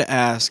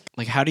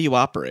 like, how do you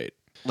operate?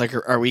 Like,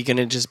 are we going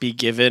to just be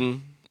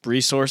given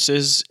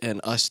resources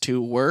and us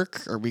to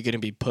work? Are we going to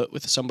be put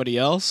with somebody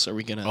else? Are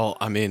we going to... Well,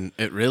 I mean,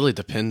 it really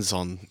depends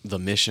on the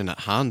mission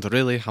at hand,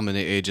 really, how many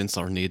agents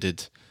are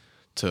needed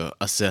to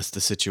assess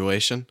the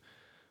situation.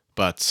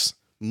 But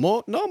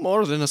no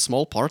more than a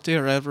small party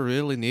are ever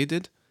really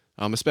needed,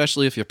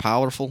 especially if you're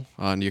powerful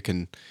and you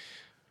can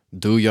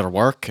do your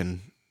work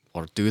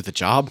or do the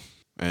job.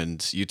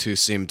 And you two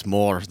seemed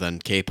more than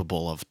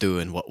capable of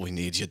doing what we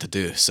need you to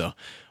do. So,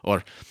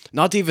 or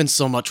not even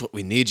so much what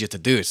we need you to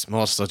do. It's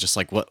more so just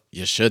like what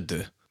you should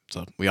do.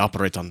 So we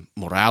operate on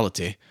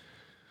morality,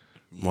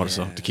 more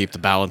so to keep the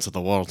balance of the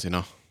world.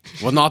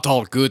 We're not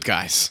all good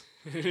guys.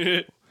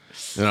 And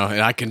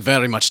I can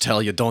very much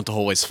tell you don't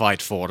always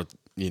fight for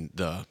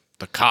the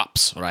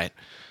cops, right?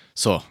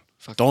 So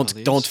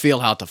don't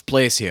feel out of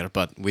place here.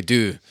 But we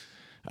do,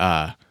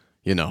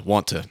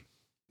 want to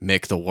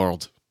make the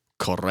world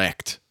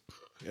correct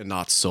and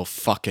not so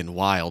fucking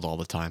wild all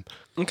the time.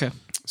 Okay.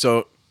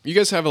 So you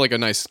guys have like a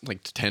nice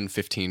 10,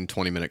 15,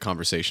 20-minute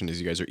conversation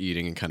as you guys are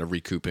eating and kind of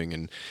recouping,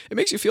 and it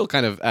makes you feel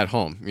kind of at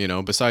home,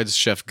 besides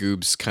Chef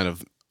Goob's kind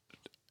of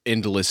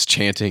endless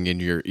chanting in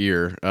your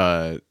ear.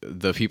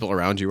 The people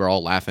around you are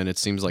all laughing. It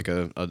seems like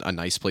a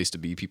nice place to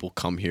be. People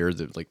come here,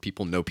 that like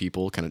people know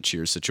people, kind of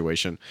cheers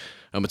situation.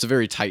 It's a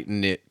very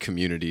tight-knit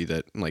community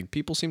that like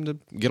people seem to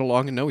get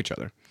along and know each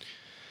other.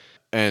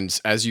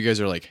 And as you guys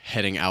are like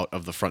heading out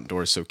of the front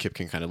door, so Kip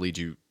can kind of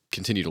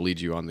continue to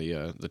lead you on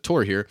the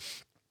tour here.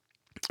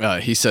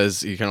 He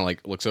says, he kind of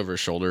like looks over his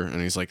shoulder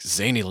and he's like,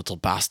 "Zany little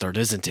bastard,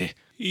 isn't he?"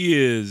 He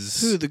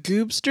is. Who, the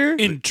Goobster?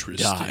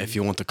 Interesting. Yeah, if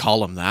you want to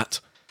call him that.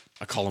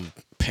 I call him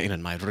pain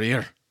in my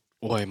rear.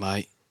 Oi,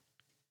 mate.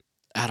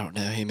 I don't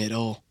know him at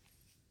all.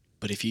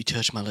 But if you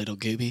touch my little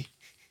Gooby,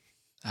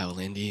 I will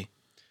end you.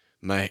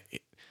 Mate,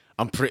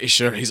 I'm pretty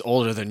sure he's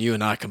older than you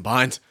and I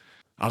combined.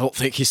 I don't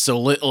think he's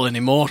so little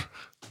anymore.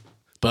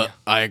 But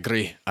I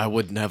agree. I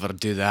would never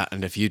do that.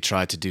 And if you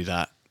tried to do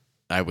that,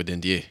 I would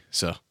end you.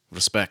 So,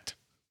 respect.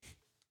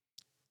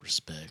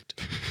 Respect.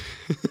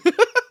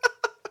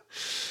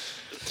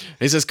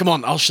 He says, "Come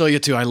on, I'll show you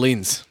to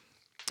Eileen's.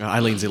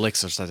 Eileen's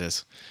Elixirs, that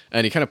is."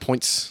 And he kind of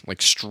points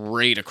like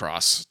straight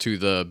across to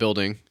the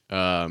building.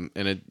 And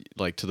it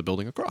like to the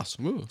building across.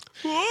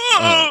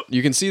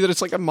 You can see that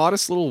it's like a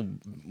modest little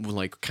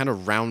like kind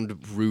of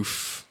round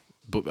roof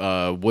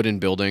wooden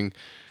building.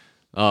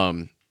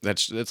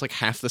 That's like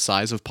half the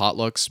size of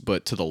Potluck's,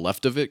 but to the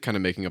left of it, kind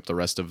of making up the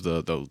rest of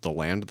the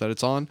land that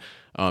it's on,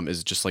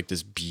 is just like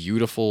this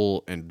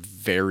beautiful and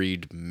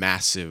varied,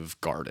 massive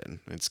garden.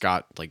 It's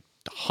got like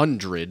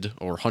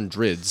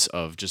hundreds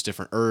of just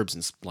different herbs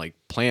and like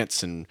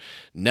plants and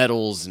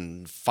nettles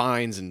and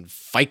vines and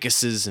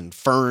ficuses and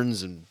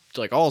ferns and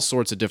like all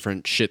sorts of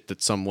different shit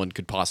that someone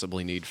could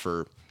possibly need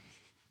for,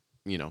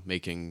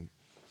 making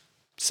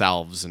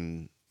salves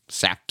and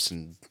saps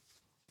and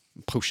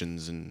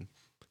potions and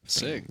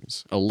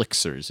things,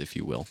 elixirs, if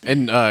you will.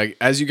 And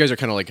as you guys are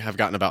kind of like have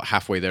gotten about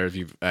halfway there, if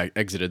you've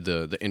exited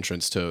the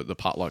entrance to the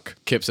potluck,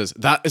 Kip says,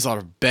 "That is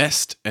our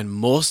best and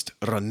most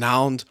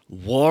renowned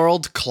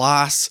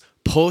world-class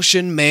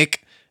potion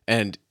make,"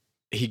 and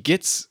he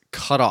gets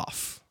cut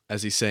off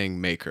as he's saying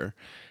maker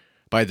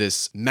by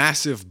this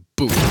massive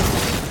boom,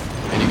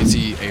 and you can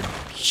see a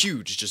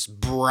huge, just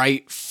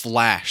bright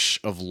flash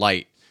of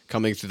light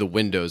coming through the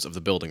windows of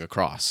the building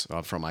across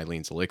from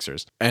Eileen's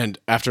Elixirs. And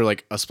after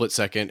like a split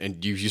second,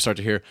 and you start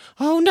to hear,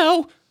 "Oh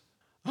no,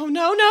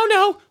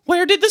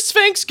 where did the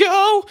Sphinx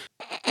go?"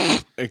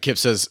 And Kip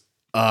says,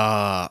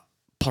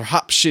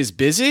 "Perhaps she's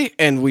busy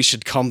and we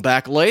should come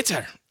back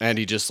later." And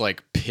he just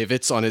like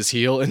pivots on his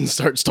heel and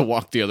starts to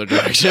walk the other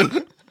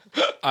direction.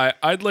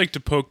 I'd like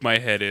to poke my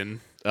head in.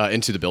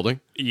 Into the building.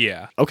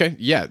 Yeah. Okay,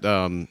 yeah.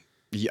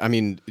 I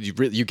mean,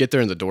 you get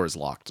there and the door is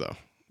locked though.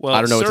 Well,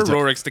 I don't know Sir what to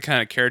tell- Rorik's the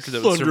kind of character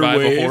that would survive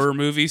Thunderwave. a horror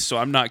movie, so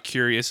I'm not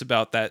curious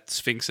about that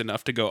Sphinx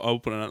enough to go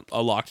open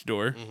a locked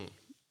door.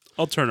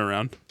 I'll turn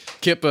around.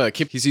 Kip,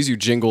 he sees you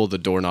jingle the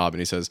doorknob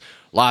and he says,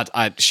 "Lad,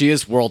 she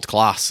is world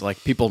class.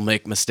 Like people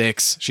make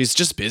mistakes. She's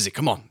just busy.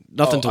 Come on,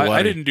 nothing to worry."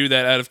 I didn't do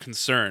that out of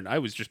concern. I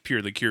was just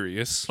purely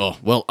curious. Oh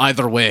well,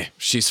 either way,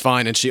 she's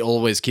fine, and she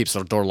always keeps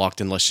her door locked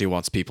unless she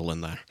wants people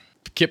in there.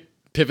 Kip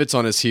pivots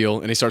on his heel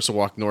and he starts to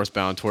walk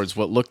northbound towards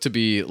what looks to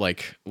be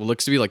like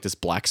this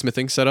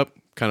blacksmithing setup,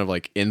 kind of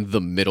like in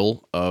the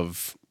middle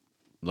of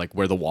like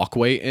where the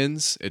walkway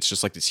ends. It's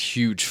just like this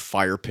huge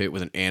fire pit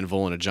with an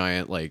anvil and a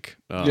giant like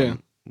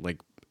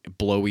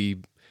blowy.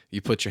 You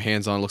put your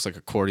hands on, it looks like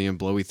accordion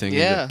blowy thing.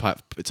 Yeah.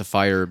 It's a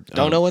fire.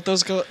 Don't know what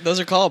those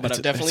are called, but it's I've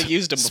a- definitely it's a-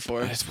 used them it's-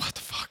 before. It's what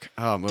the fuck?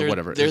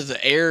 Whatever. They're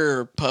the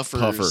air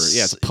puffers. Puffer.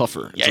 Yeah, it's a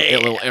puffer. It's a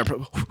little air.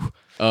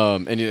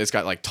 And it's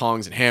got like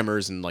tongs and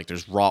hammers and like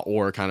there's raw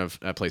ore kind of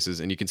at places,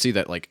 and you can see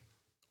that like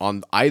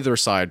on either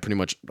side, pretty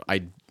much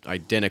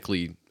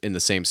identically in the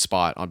same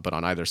spot, but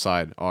on either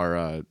side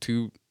are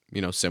two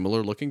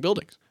similar looking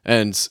buildings.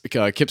 And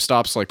Kip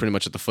stops like pretty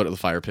much at the foot of the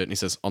fire pit, and he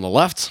says, "On the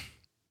left,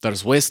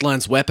 there's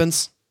Wasteland's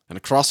weapons, and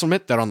across from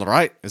it, there on the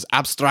right, is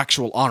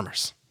Abstractual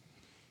Armors."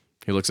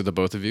 He looks at the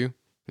both of you.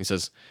 He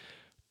says,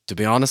 "To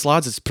be honest,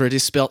 lads, it's pretty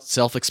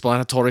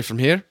self-explanatory from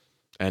here.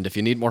 And if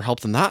you need more help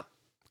than that,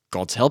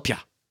 God's help ya.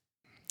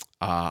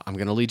 I'm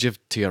gonna lead you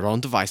to your own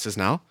devices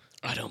now.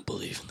 I don't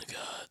believe in the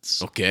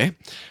gods. Okay.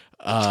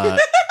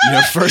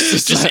 Your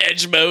first Just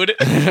edge mode.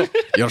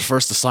 your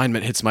first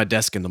assignment hits my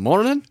desk in the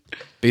morning.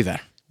 Be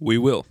there." We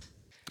will.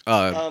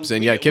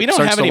 Saying, yeah, Kip we don't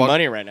starts have to any walk-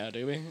 money right now,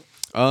 do we?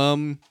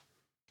 Um,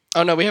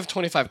 Oh no, we have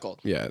 25 gold.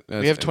 yeah, We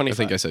have I think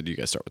 25. I said you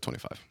guys start with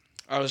 25.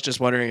 I was just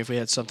wondering if we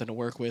had something to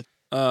work with.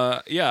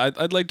 Yeah,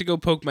 I'd like to go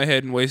poke my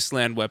head in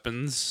Wasteland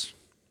weapons.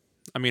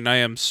 I mean, I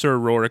am Sir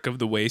Rorik of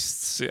the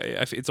Wastes.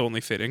 It's only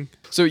fitting.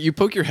 So you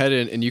poke your head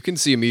in, and you can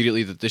see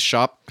immediately that this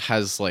shop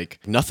has like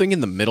nothing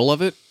in the middle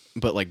of it,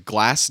 but like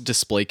glass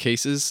display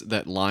cases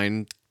that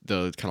line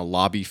the kind of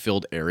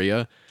lobby-filled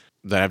area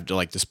that have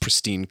like this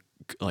pristine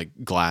like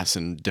glass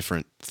and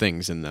different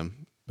things in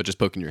them. But just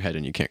poking your head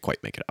in, you can't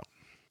quite make it out.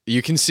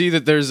 You can see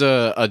that there's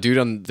a dude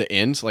on the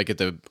end, like at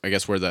the, I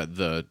guess where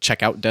the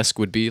checkout desk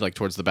would be, like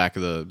towards the back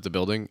of the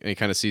building, and he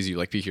kind of sees you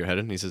like peek your head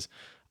in, and he says,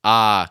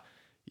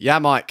 "Yeah,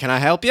 Mike, can I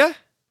help you?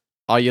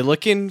 Are you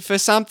looking for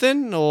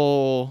something,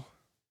 or?"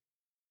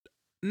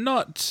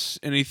 Not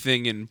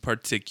anything in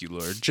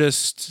particular,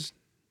 just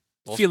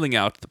feeling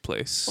out the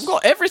place. I've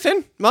got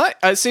everything, mate.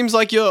 It seems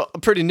like you're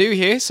pretty new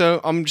here,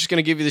 so I'm just going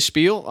to give you the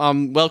spiel.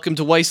 Welcome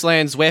to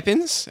Wasteland's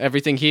Weapons.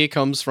 Everything here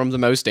comes from the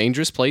most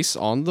dangerous place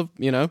on the,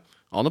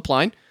 on the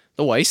plane,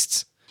 the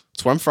Wastes.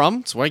 It's where I'm from.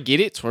 It's where I get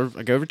it. It's where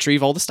I go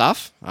retrieve all the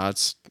stuff.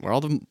 It's where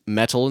all the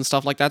metal and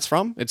stuff like that's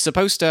from. It's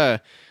supposed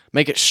to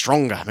make it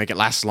stronger, make it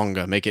last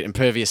longer, make it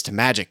impervious to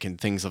magic and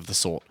things of the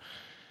sort.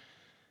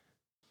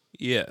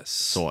 Yes.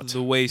 Sort.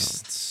 The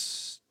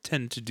Wastes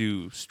tend to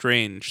do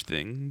strange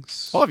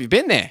things. Oh, have you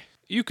been there?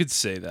 You could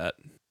say that.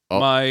 Oh.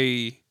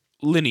 My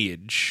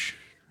lineage,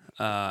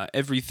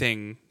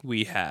 everything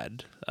we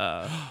had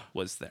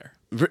was there.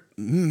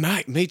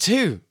 Mate, me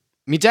too.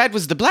 Me dad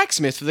was the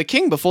blacksmith for the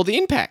king before the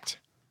impact.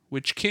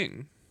 Which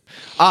king?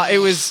 It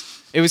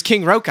was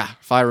King Roka,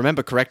 if I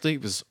remember correctly.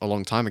 It was a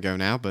long time ago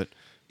now, but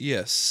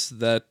Yes,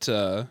 that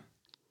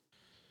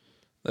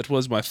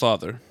was my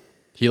father.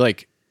 he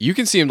like you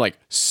can see him like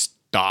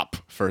stop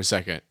for a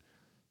second.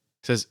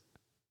 Says,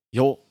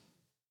 You're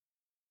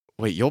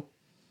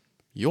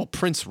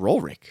Prince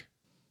Rorik.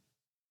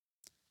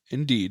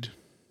 Indeed.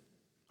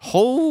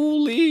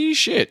 Holy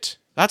shit.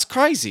 That's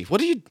crazy. What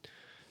do you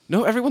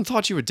No, everyone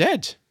thought you were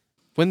dead.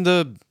 When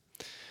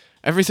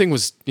everything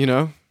was,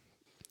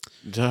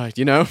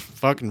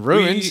 fucking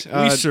ruined.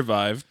 We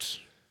survived.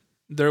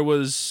 There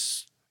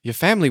was Your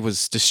family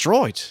was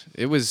destroyed.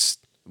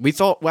 We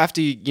thought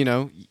after,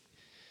 your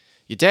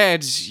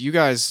dad, you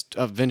guys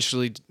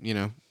eventually,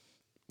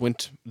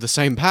 went the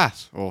same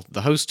path, or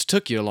the host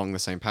took you along the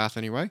same path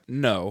anyway.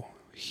 no.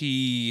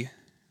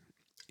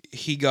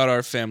 He got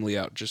our family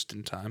out just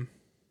in time.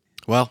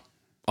 Well,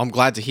 I'm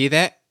glad to hear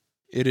that.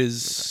 It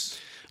is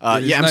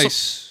I'm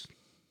nice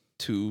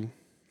to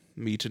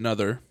meet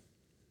another.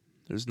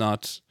 There's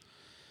not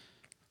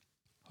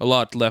a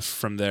lot left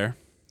from there.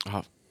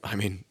 I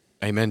mean,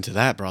 amen to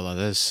that,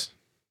 brother.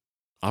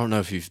 I don't know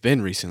if you've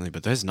been recently,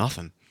 but there's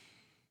nothing.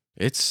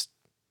 It's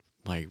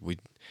like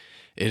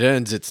it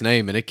earns its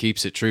name and it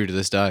keeps it true to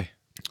this day.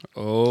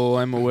 Oh,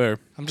 I'm aware.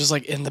 I'm just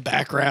like in the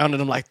background,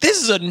 and I'm like,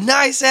 this is a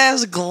nice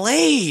ass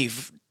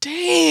glaive.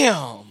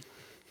 Damn.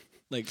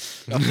 Like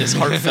of this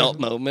heartfelt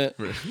moment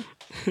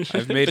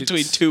I've made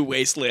between it. two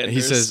wastelanders.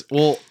 He says,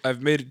 "Well,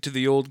 I've made it to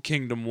the old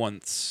kingdom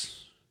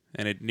once,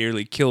 and it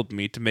nearly killed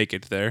me to make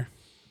it there.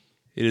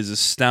 It is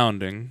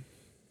astounding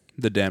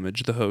the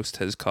damage the host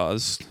has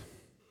caused,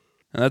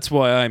 and that's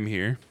why I'm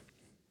here.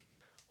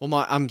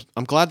 I'm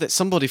glad that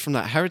somebody from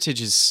that heritage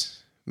has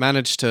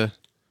managed to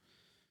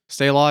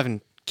stay alive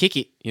and kick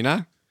it, you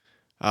know?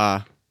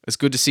 It's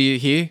good to see you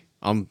here.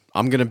 I'm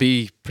gonna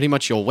be pretty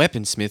much your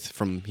weaponsmith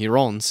from here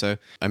on, so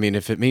I mean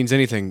if it means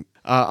anything,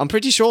 I'm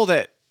pretty sure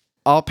that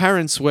our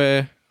parents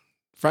were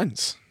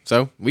friends.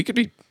 So we could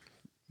be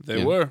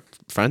They were.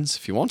 friends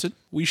if you wanted.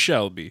 We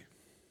shall be.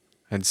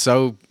 And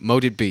so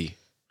mote it be.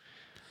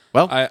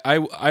 Well,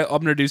 I'm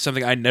gonna do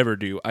something I never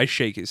do. I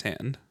shake his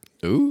hand.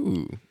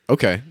 ooh.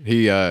 Okay.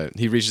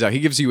 He reaches out. He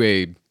gives you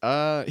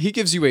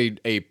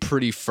a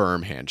pretty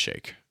firm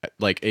handshake.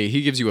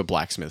 He gives you a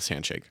blacksmith's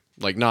handshake.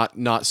 Like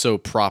not so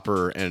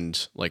proper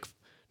and like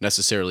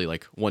necessarily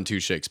like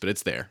 1-2 shakes, but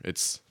it's there.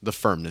 It's the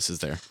firmness is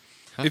there.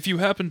 If you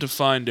happen to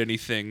find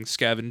anything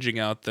scavenging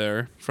out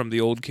there from the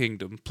Old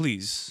Kingdom,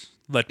 please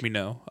let me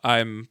know.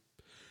 I'm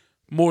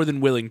more than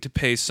willing to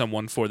pay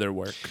someone for their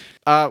work.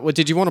 What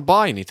did you want to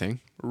buy anything?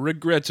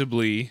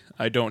 Regrettably,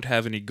 I don't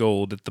have any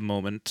gold at the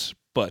moment,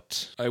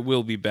 but I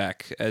will be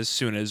back as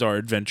soon as our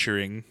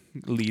adventuring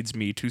leads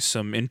me to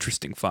some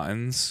interesting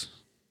finds.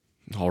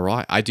 All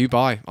right. I do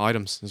buy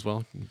items as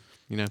well.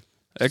 You know.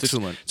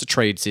 Excellent. It's a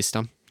trade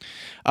system.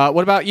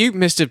 What about you,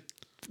 Mr.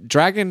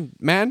 Dragon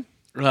Man?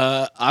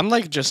 I'm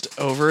like just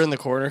over in the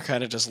corner,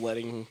 kind of just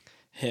letting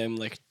him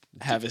like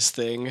have his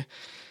thing,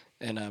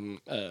 and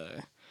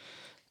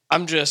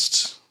I'm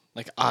just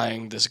like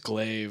eyeing this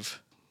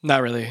glaive,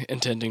 not really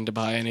intending to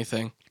buy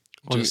anything.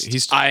 Well, Just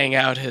he's- eyeing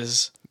out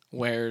his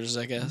wares,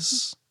 I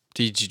guess.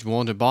 Did you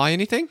want to buy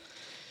anything?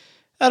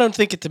 I don't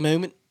think at the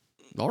moment.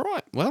 All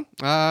right. Well,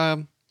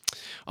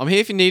 I'm here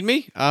if you need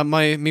me.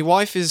 My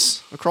wife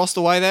is across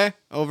the way there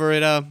over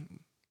at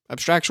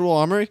Abstractual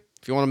Armory.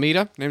 If you want to meet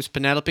her, her name's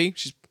Penelope.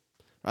 She's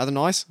rather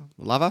nice.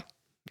 Love her.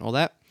 All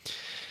that.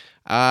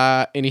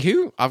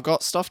 Anywho, I've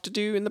got stuff to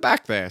do in the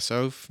back there.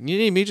 So if you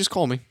need me, just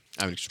call me.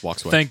 I mean, he just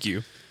walks away. Thank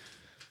you.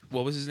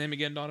 What was his name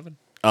again, Donovan?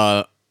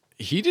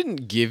 He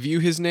didn't give you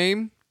his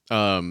name,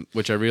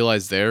 which I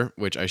realized there,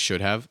 which I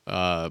should have.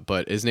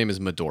 But his name is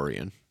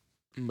Midorian.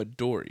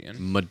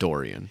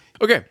 Midorian.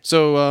 Okay,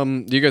 so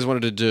you guys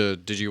wanted to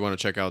did you want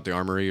to check out the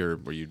armory or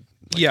were you?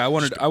 Yeah, I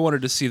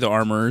wanted to see the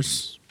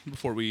armors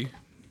before we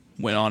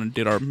went on and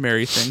did our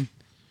merry thing.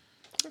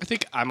 I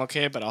think I'm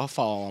okay, but I'll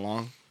follow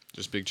along.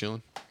 Just big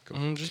chilling.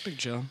 Just big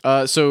chill.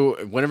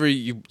 So whenever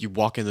you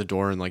walk in the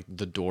door and like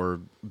the door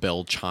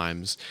bell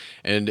chimes,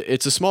 and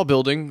it's a small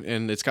building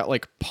and it's got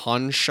like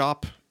pawn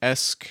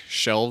shop-esque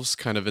shelves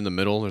kind of in the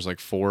middle. There's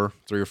like 3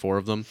 or 4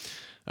 of them.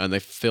 And they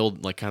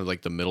filled like kind of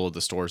like the middle of the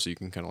store so you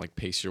can kind of like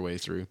pace your way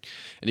through.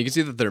 And you can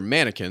see that they're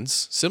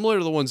mannequins, similar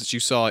to the ones that you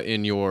saw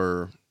in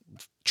your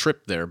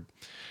trip there,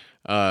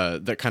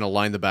 that kind of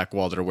line the back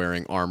wall that are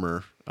wearing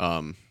armor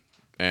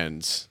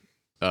and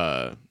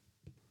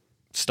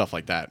stuff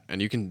like that.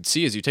 And you can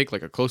see as you take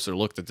like a closer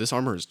look that this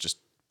armor is just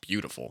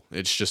beautiful.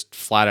 It's just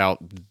flat out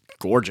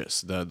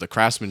gorgeous. The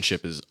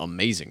craftsmanship is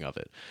amazing of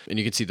it. And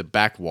you can see the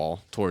back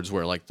wall towards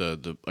where like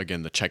the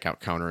again the checkout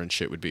counter and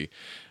shit would be.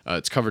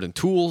 It's covered in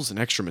tools and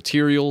extra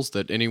materials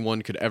that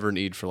anyone could ever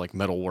need for like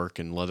metal work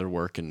and leather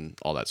work and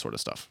all that sort of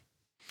stuff.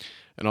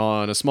 And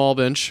on a small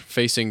bench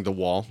facing the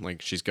wall,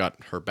 like she's got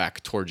her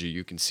back towards you,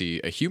 you can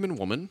see a human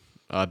woman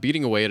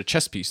beating away at a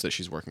chess piece that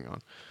she's working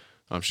on.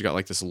 She's got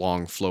like this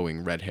long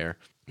flowing red hair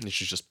and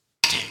she's just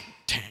tang,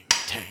 tang,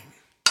 tang.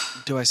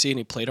 Do I see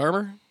any plate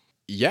armor?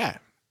 Yeah.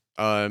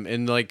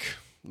 And like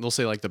they'll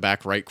say like the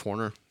back right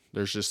corner,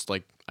 there's just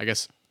like I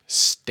guess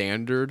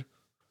standard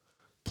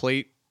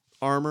plate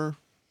armor.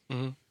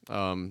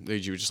 They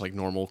do just like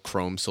normal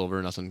chrome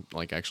silver, nothing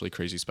like actually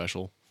crazy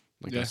special.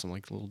 Like Yeah. some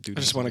like little dude.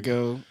 I just want to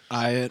go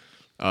eye it.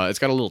 It's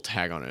got a little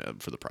tag on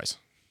it for the price.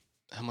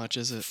 How much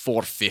is it?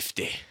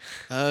 $450.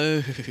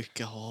 Oh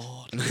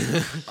God!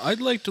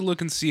 I'd like to look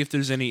and see if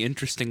there's any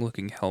interesting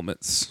looking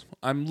helmets.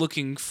 I'm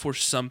looking for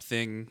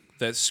something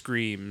that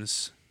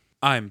screams,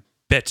 I'm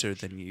better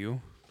than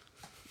you.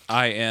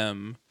 I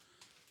am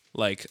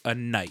like a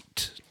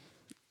knight.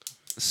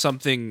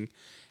 Something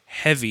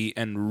heavy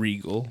and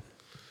regal.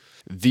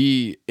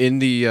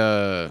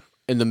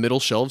 In the middle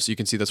shelves, you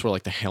can see that's where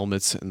like the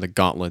helmets and the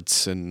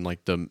gauntlets and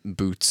like the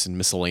boots and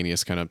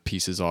miscellaneous kind of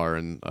pieces are,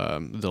 and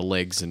the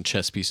legs and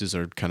chest pieces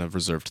are kind of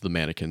reserved to the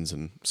mannequins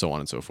and so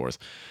on and so forth.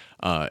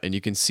 And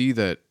you can see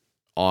that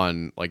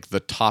on like the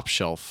top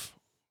shelf,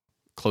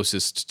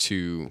 closest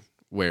to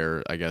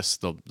where I guess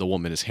the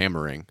woman is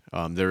hammering,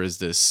 there is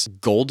this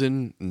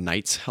golden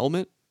knight's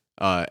helmet,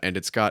 and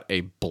it's got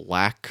a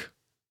black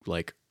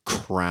like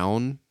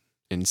crown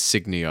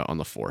insignia on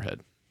the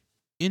forehead.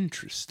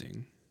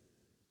 Interesting.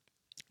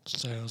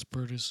 Sounds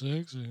pretty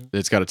sexy.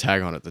 It's got a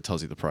tag on it that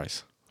tells you the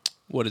price.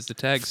 What does the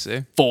tag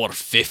say?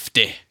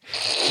 $450.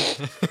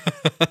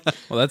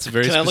 Well, that's a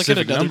very Can I look at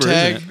specific another number,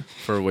 tag? isn't it?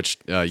 For which,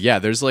 yeah,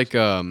 there's like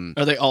Are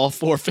they all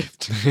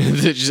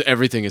 450? just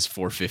everything is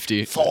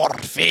 $450.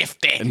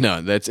 450.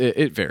 No, that's it.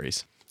 It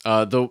varies.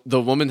 The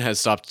woman has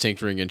stopped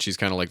tinkering and she's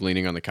kind of like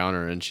leaning on the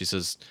counter and she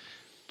says,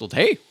 "Well,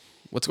 hey,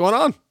 what's going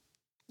on?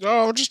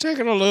 Oh, we're just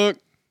taking a look.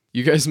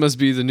 You guys must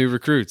be the new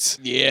recruits."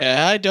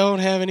 Yeah, I don't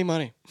have any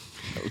money.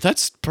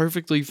 That's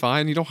perfectly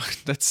fine. You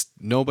don't. That's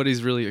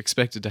nobody's really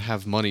expected to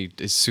have money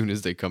as soon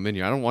as they come in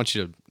here. I don't want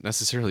you to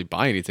necessarily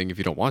buy anything if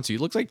you don't want to. You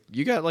look like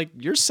you got like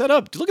you're set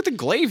up. Look at the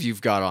glaive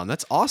you've got on.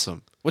 That's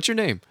awesome. What's your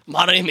name?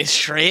 My name is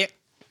Shrek.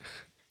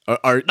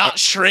 Not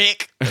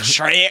Shrek.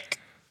 Shrek.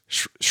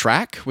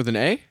 Shrek with an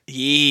A.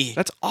 Yeah.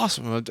 That's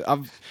awesome.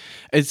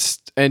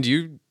 And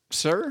you,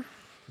 sir,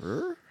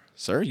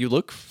 sir, you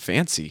look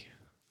fancy.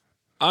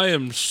 I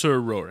am Sir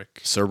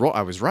Rorik.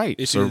 I was right.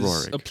 It Sir is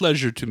Rorik. a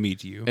pleasure to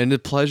meet you. And the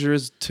pleasure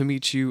is to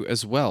meet you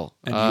as well.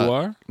 And you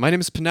are? My name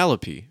is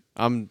Penelope.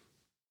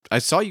 I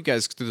saw you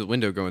guys through the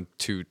window going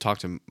to talk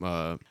to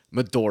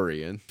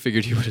Midori and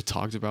figured he would have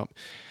talked about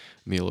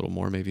me a little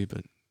more maybe,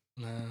 but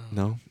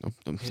no,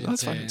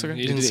 that's fine. It's okay.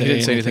 He He didn't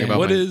didn't say anything about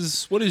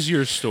What is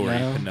your story,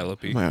 No.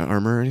 Penelope? my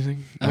armor or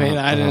anything. I mean,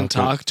 I didn't okay.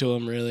 talk to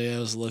him really. I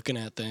was looking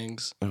at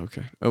things. Oh,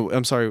 okay. Oh,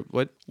 I'm sorry.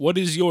 What? What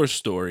is your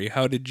story?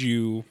 How did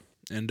you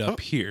end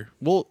up here?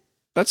 Well,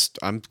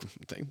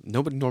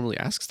 nobody normally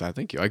asks that.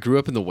 Thank you. I grew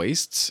up in the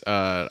wastes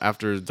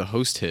after the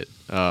host hit.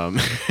 And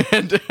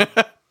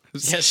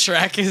Yeah,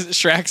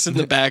 Shrek's in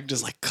the back,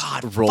 just like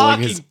God.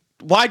 Rolling his-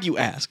 Why'd you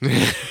ask?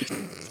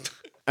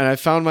 And I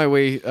found my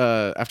way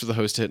after the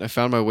host hit. I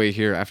found my way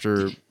here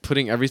after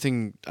putting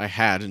everything I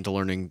had into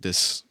learning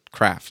this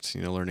craft.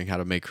 You know, learning how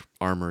to make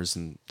armors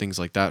and things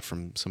like that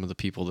from some of the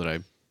people that I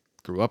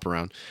grew up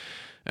around.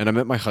 And I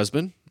met my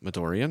husband,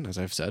 Midorian, as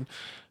I've said.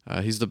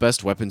 He's the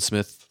best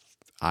weaponsmith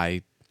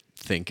I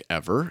think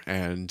ever.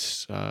 And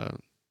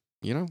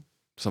you know,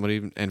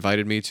 somebody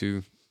invited me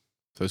to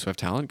Those Who Have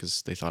Talent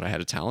because they thought I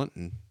had a talent,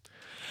 and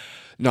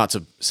not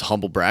to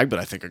humble brag, but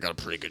I think I got a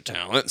pretty good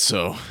talent.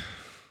 So.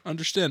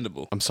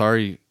 Understandable. I'm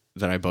sorry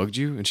that I bugged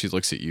you. And she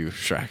looks at you,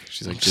 Shrek.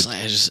 She's like,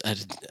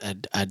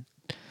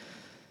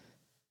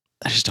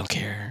 I just don't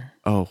care.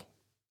 oh,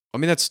 I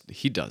mean,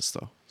 he does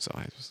though. So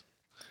I just,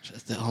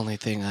 The only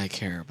thing I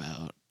care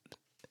about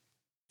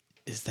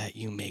is that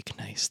you make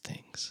nice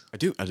things. I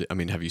do. I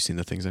mean, have you seen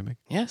the things I make?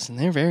 Yes, and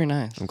they're very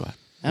nice. I'm glad.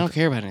 I don't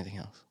care about anything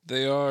else.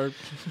 They are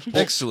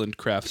excellent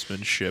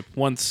craftsmanship.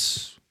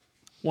 Once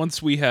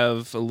we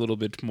have a little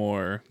bit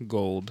more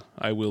gold,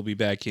 I will be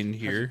back in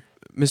here.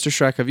 Mr.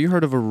 Shrek, have you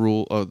heard of a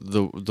rule,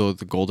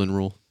 the golden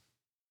rule?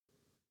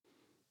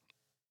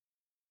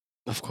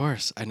 Of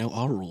course, I know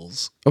all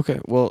rules. Okay,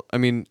 well, I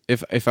mean,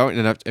 if I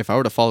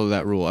were to follow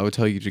that rule, I would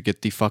tell you to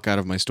get the fuck out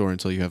of my store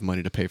until you have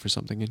money to pay for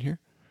something in here.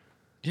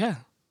 Yeah.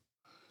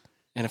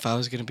 And if I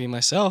was going to be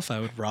myself, I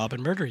would rob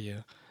and murder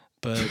you.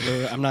 But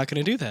I'm not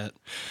going to do that.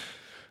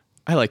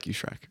 I like you,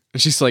 Shrek.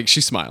 And she's like, she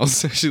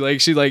smiles. she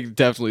smiles.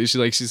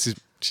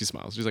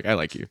 She's like, I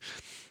like you.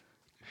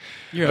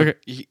 You're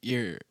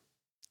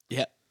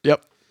Yeah.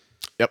 Yep.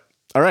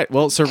 All right.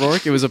 Well, Sir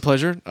Rorik, it was a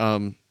pleasure.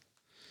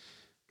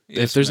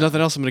 If there's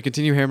nothing else, I'm going to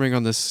continue hammering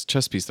on this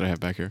chess piece that I have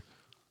back here.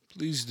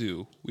 Please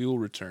do. We will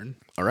return.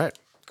 All right.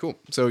 Cool.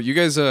 So you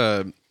guys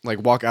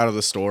walk out of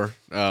the store.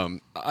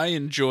 I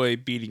enjoy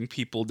beating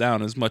people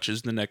down as much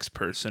as the next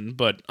person,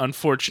 but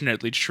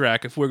unfortunately,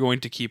 Shrek, if we're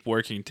going to keep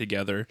working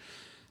together,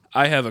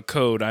 I have a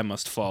code I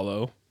must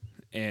follow,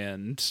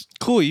 and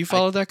cool. You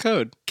followed that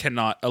code.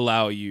 cannot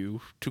allow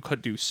you to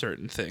do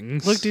certain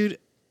things. Look, dude,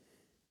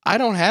 I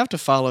don't have to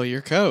follow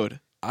your code.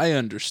 I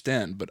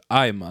understand, but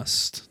I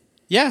must.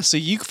 Yeah, so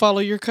you follow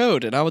your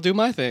code, and I will do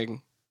my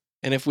thing.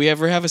 And if we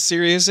ever have a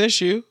serious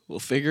issue, we'll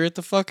figure it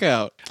the fuck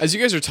out. As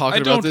you guys are talking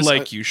I about don't this,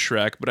 like you,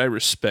 Shrek, but I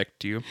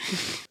respect you.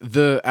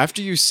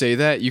 after you say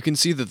that, you can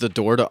see that the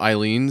door to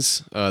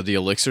Eileen's, the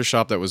elixir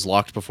shop that was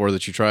locked before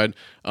that you tried,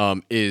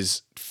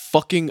 is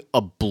fucking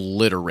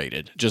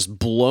obliterated, just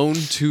blown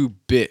to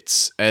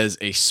bits as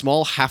a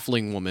small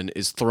halfling woman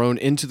is thrown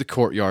into the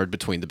courtyard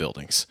between the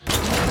buildings.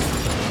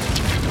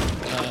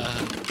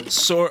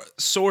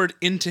 Sword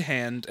into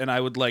hand, and I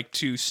would like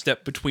to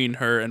step between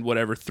her and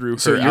whatever threw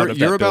her out of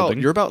that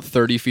building. You're about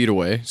 30 feet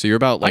away, so you're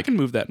about I can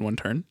move that in one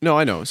turn. No,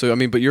 I know. So I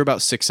mean, but you're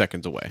about 6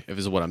 seconds away, if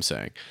is what I'm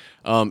saying.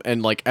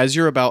 And like as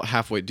you're about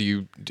halfway, do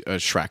you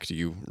Shrek? Do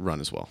you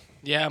run as well?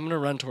 Yeah, I'm going to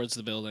run towards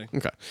the building.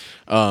 Okay.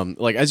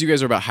 Like as you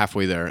guys are about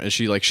halfway there, and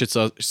she like sits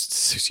up,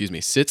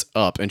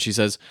 and she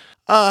says,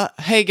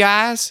 "Hey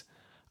guys,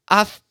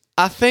 I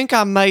think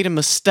I made a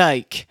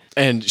mistake."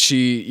 And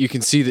you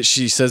can see that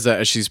she says that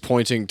as she's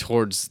pointing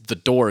towards the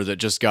door that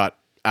just got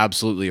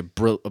absolutely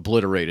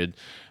obliterated.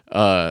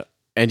 And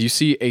you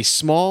see a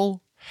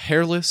small,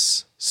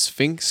 hairless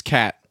Sphinx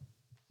cat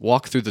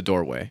walk through the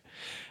doorway.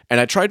 And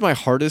I tried my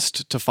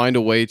hardest to find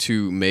a way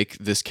to make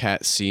this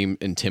cat seem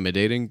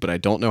intimidating, but I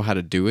don't know how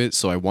to do it,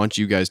 so I want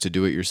you guys to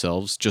do it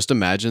yourselves. Just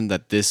imagine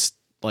that this,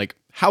 like,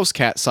 house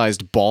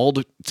cat-sized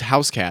bald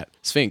house cat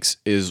Sphinx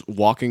is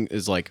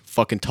like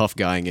fucking tough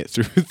guying it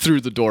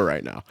through the door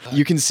right now.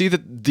 You can see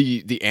that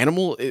the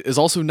animal is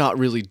also not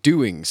really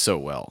doing so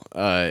well.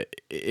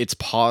 Its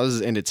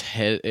paws and its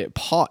head, it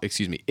paws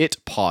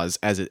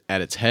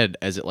at its head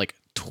as it like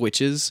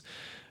twitches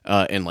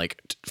and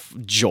like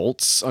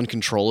jolts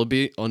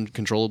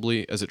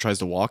uncontrollably as it tries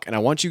to walk. And I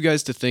want you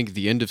guys to think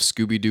the end of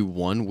Scooby-Doo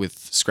 1 with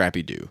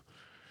Scrappy-Doo.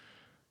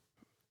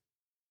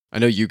 I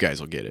know you guys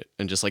will get it.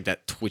 And just like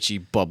that twitchy,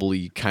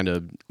 bubbly kind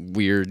of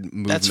weird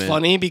movement. That's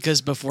funny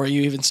because before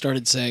you even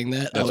started saying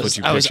that, That's what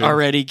you I was pictured?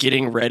 already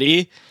getting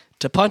ready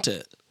to punt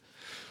it.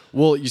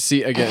 Well, you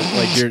see, again,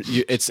 like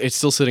it's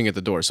still sitting at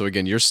the door. So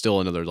again, you're still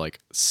another like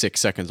 6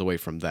 seconds away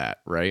from that,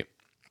 right?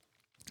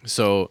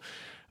 So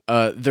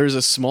there's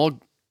a small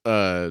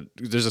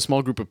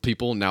group of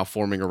people now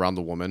forming around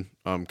the woman,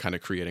 kind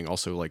of creating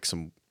also like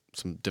some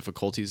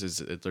difficulties.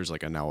 There's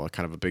like now a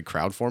kind of a big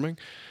crowd forming.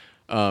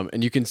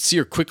 And you can see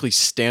her quickly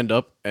stand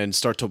up and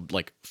start to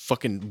like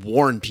fucking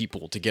warn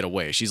people to get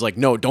away. She's like,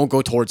 no, don't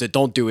go towards it.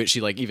 Don't do it. She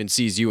like even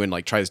sees you and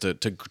like tries to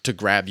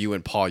grab you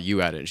and paw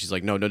you at it. And she's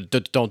like, no,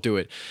 don't do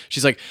it.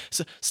 She's like,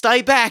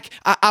 stay back.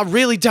 I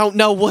really don't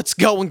know what's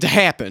going to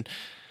happen.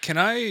 Can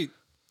I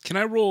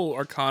roll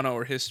Arcana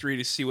or History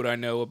to see what I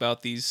know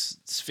about these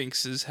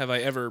sphinxes? Have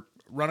I ever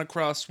run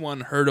across one,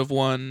 heard of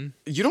one?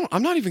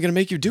 I'm not even gonna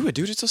make you do it,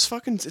 dude. It's a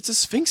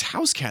Sphinx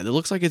house cat that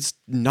looks like it's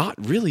not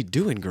really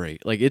doing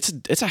great. Like it's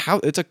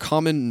a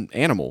common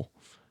animal.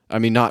 I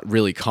mean, not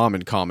really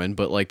common,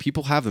 but like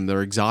people have them.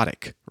 They're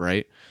exotic,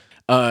 right?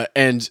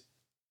 And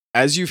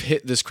as you've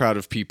hit this crowd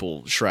of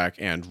people, Shrek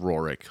and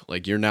Rorik,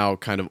 like you're now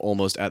kind of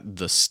almost at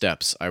the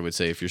steps, I would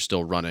say, if you're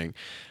still running.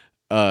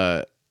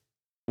 Well,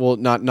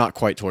 not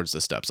quite towards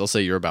the steps. I'll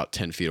say you're about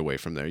 10 feet away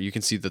from there. You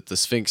can see that the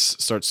Sphinx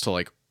starts to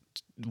like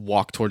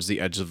walk towards the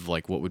edge of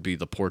like what would be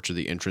the porch or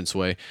the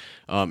entranceway,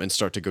 and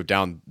start to go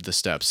down the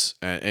steps.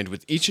 And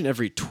with each and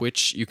every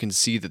twitch, you can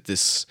see that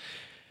this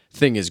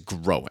thing is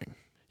growing.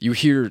 You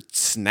hear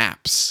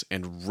snaps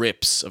and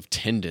rips of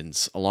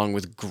tendons, along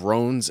with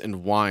groans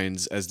and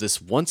whines, as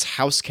this once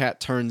house cat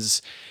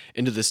turns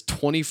into this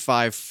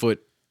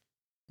 25-foot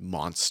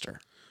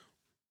monster.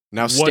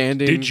 Now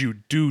standing. What did you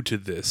do to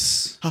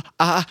this?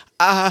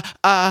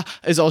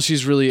 Is all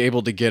she's really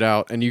able to get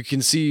out. And you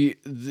can see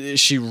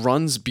she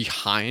runs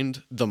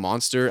behind the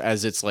monster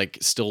as it's like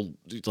still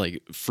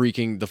like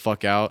freaking the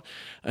fuck out.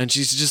 And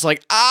she's just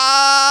like,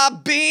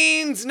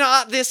 beans,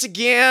 not this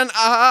again.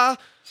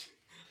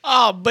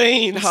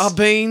 Beans.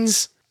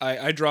 Beans.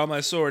 I draw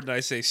my sword and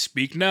I say,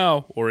 speak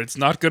now, or it's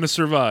not going to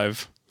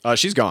survive.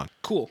 She's gone.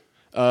 Cool.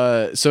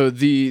 So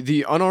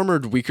the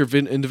unarmored weaker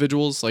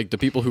individuals, like the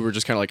people who were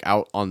just kind of like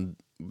out on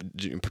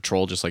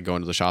patrol, just like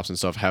going to the shops and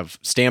stuff, have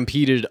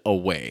stampeded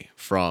away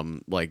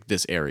from like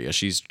this area.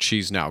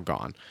 She's now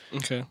gone.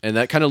 Okay. And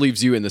that kind of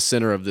leaves you in the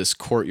center of this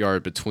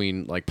courtyard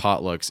between like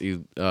Potluck's,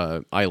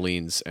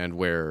 Eileen's, and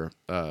where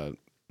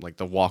like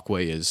the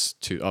walkway is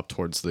up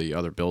towards the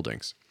other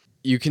buildings.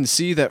 You can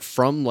see that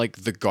from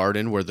like the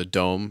garden where the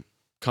dome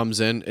comes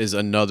in is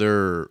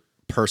another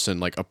person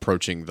like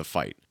approaching the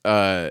fight.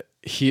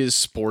 He is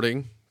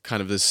sporting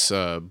kind of this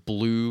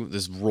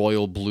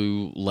royal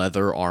blue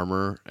leather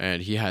armor,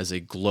 and he has a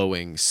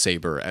glowing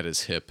saber at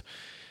his hip,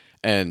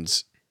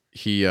 and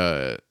he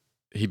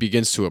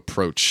begins to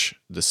approach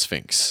the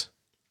Sphinx.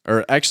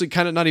 Or actually,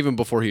 kind of not even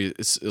before he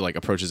like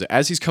approaches it.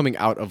 As he's coming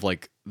out of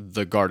like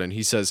the garden,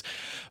 he says,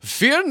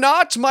 "Fear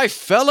not, my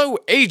fellow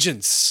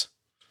agents.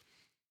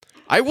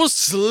 I will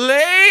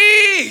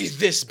slay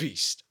this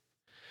beast.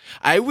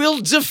 I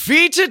will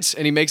defeat it."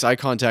 And he makes eye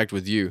contact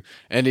with you,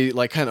 and he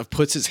like kind of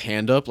puts his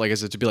hand up like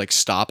as if to be like,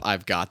 "Stop,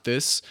 I've got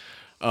this."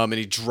 And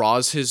he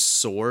draws his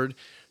sword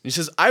and he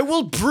says, "I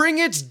will bring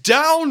it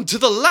down to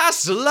the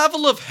last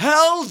level of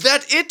hell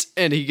that it."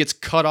 And he gets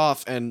cut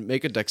off. And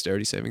make a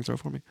dexterity saving throw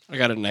for me. I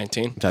got a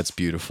 19. That's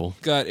beautiful.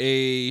 Got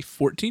a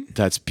 14.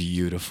 That's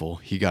beautiful.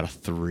 He got a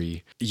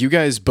 3. You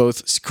guys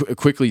both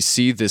quickly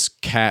see this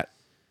cat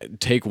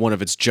take one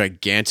of its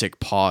gigantic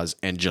paws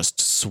and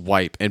just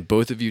swipe, and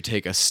both of you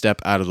take a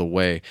step out of the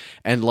way,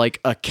 and like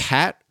a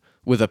cat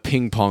with a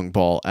ping pong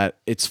ball at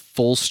its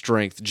full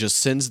strength just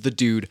sends the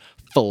dude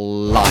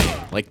flying,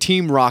 like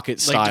Team Rocket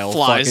style. Like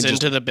flies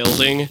into the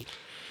building.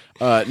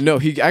 No,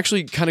 he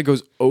actually kind of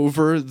goes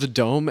over the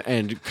dome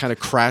and kind of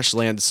crash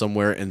lands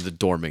somewhere in the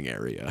dorming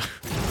area.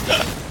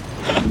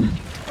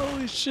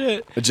 Holy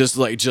shit. Just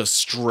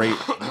straight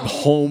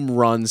home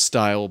run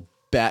style,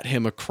 bat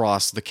him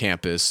across the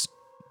campus.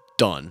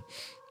 Done.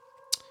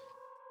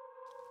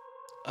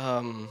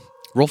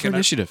 Roll for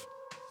initiative.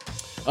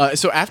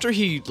 So after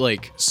he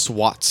like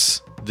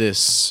swats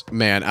this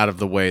man out of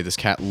the way, this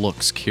cat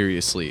looks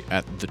curiously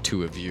at the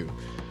two of you,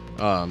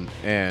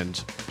 and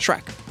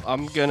Shrek.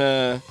 I'm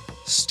gonna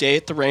stay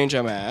at the range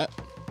I'm at,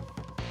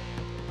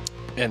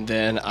 and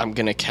then I'm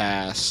gonna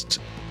cast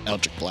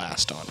Eldritch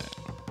Blast on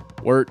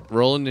it.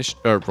 Roll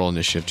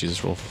initiative.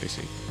 Jesus, roll for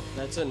AC.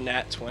 That's a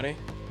nat 20.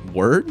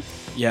 Word?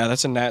 Yeah,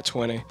 that's a nat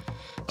 20.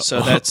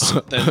 So that's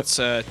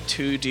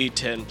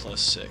 2d10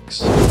 plus 6.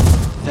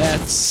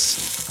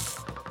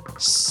 That's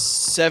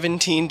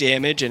 17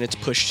 damage, and it's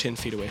pushed 10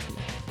 feet away from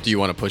me. Do you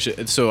want to push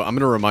it? So I'm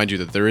going to remind you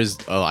that there is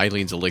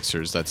Eileen's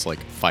elixirs that's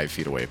like 5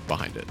 feet away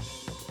behind it.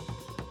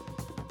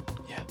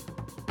 Yeah.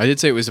 I did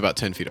say it was about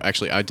 10 feet.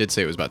 Actually, I did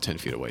say it was about 10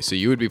 feet away. So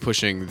you would be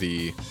pushing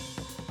the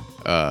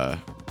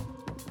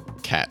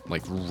cat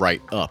like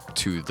right up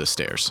to the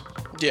stairs.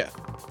 Yeah.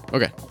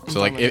 Okay. So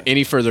like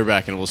any further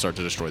back and it will start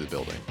to destroy the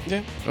building.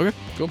 Yeah. Okay,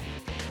 cool.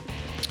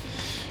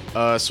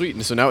 Sweet.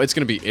 And so now it's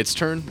gonna be its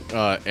turn,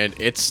 and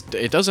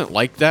it doesn't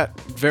like that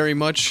very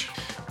much.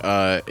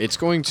 It's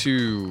going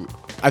to,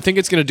 I think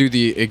it's gonna do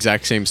the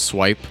exact same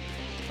swipe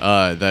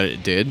that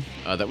it did.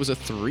 That was a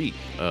 3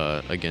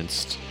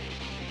 against.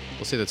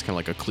 We'll say that's kind of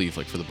like a cleave,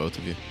 like for the both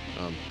of you.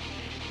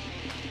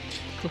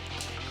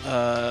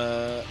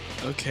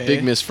 Okay.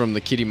 Big miss from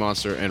the kitty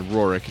monster, and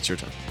Rorik, it's your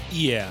turn.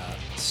 Yeah.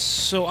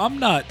 So I'm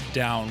not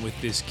down with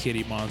this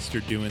kitty monster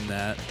doing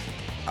that.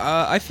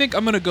 I think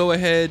I'm going to go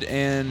ahead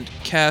and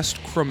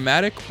cast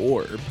Chromatic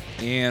Orb.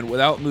 And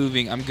without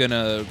moving, I'm going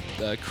to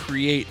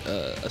create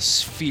a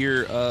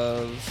sphere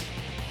of...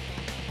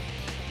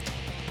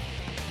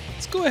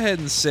 Let's go ahead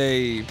and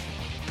say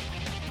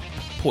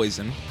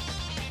poison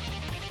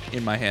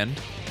in my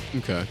hand.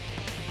 Okay.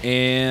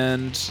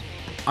 And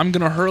I'm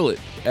going to hurl it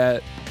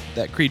at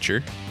that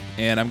creature.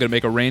 And I'm going to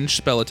make a ranged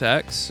spell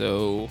attack.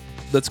 So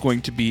that's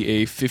going to be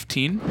a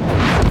 15.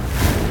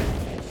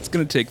 It's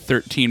going to take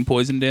 13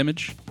 poison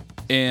damage.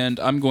 And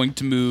I'm going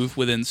to move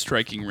within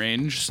striking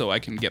range so I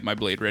can get my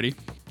blade ready.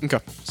 Okay.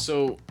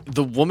 So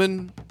the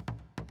woman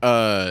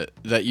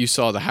that you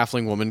saw, the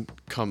halfling woman,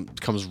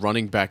 comes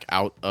running back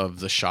out of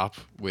the shop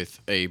with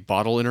a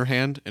bottle in her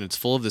hand, and it's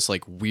full of this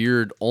like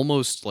weird,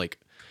 almost like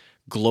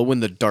glow in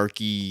the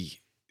darky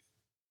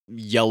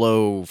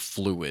yellow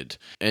fluid.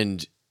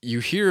 And you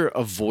hear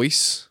a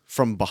voice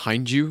from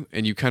behind you,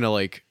 and you kind of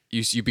like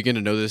you begin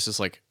to notice this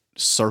like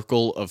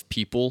circle of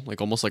people,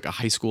 like almost like a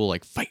high school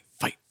like fight,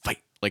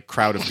 like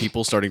crowd of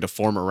people starting to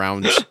form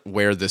around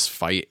where this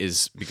fight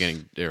is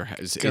beginning or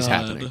is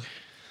happening.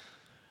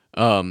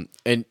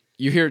 And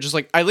you hear just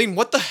like, Eileen,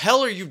 what the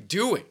hell are you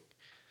doing?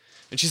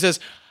 And she says,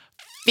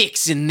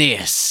 fixing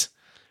this.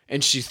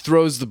 And she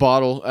throws the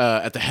bottle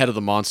at the head of the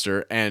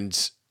monster, and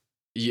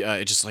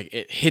it just like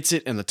it hits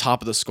it in the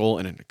top of the skull,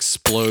 and it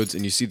explodes,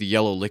 and you see the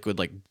yellow liquid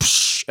like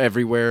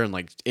everywhere and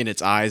like in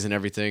its eyes and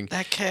everything.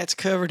 That cat's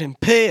covered in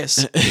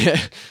piss.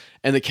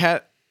 And the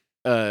cat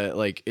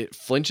like it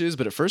flinches,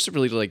 but at first it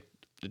really like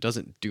it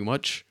doesn't do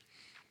much,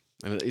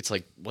 and it's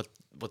like what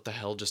the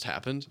hell just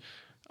happened.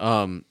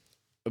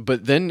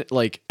 But then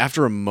like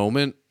after a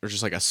moment or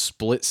just like a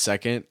split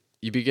second,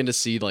 you begin to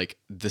see like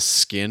the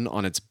skin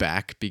on its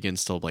back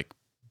begins to like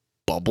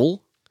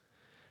bubble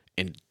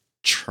and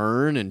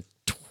churn and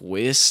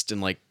twist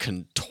and like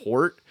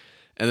contort,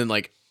 and then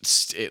like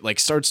it like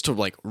starts to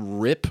like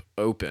rip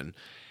open,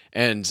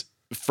 and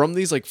from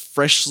these like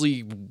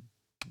freshly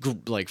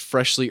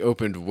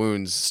opened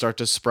wounds start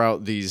to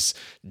sprout these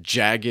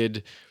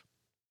jagged,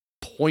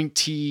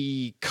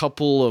 pointy,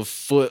 couple of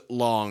foot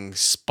long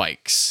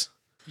spikes.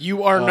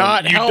 You are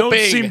not You helping.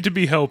 don't seem to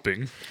be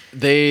helping.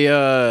 They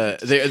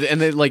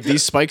like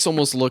these spikes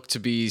almost look to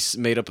be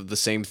made up of the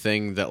same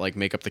thing that like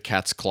make up the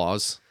cat's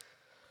claws,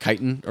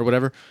 chitin or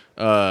whatever.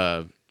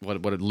 What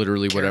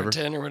literally whatever.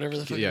 Keratin or whatever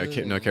the fuck. Yeah, it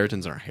is. no,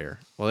 keratin's in our hair.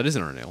 Well, it is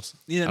in our nails.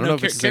 Yeah, I don't know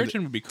if it's the same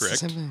keratin would be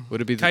correct.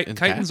 Would it be in Chitin's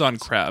cats? on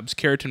crabs.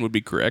 Keratin would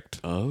be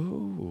correct.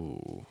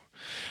 Oh.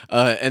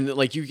 And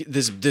like you,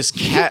 this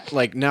cat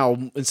like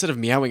now instead of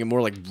meowing, it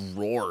more like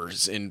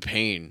roars in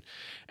pain,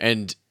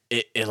 and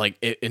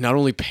it not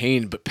only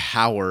pain but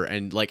power,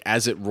 and like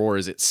as it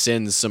roars, it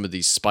sends some of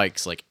these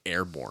spikes like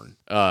airborne.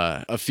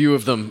 A few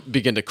of them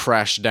begin to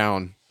crash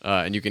down,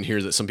 and you can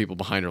hear that some people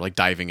behind are like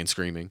diving and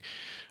screaming.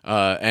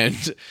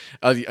 And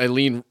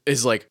Eileen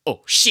is like,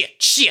 oh shit,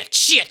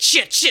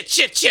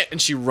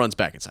 and she runs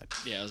back inside.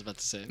 Yeah, I was about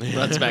to say.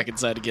 Runs back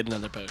inside to get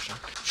another potion.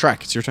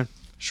 Shrek, it's your turn.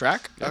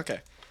 Shrek?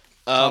 Okay.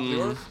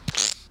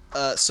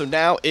 So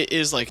now it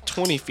is like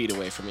 20 feet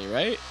away from me,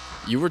 right?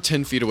 You were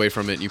 10 feet away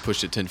from it, and you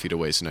pushed it 10 feet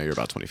away, so now you're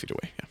about 20 feet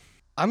away. Yeah.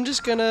 I'm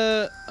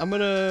gonna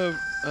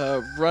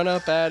run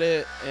up at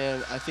it,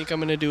 and I think I'm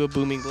gonna do a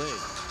booming blade.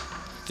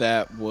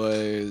 That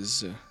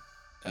was,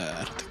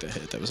 I don't think that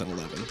hit. That was an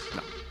 11.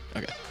 No.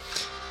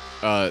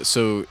 Okay.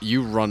 So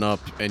you run up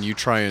and you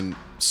try and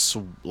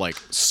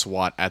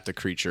swat at the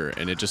creature,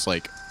 and it just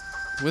like,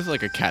 with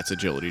like a cat's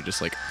agility,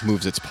 just like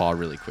moves its paw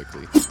really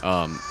quickly.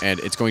 And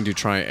it's going to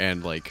try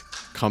and like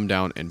come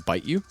down and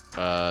bite you.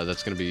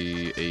 That's going to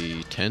be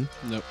a 10.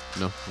 Nope.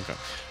 No. Okay.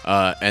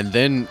 And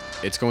then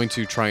it's going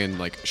to try and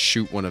like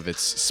shoot one of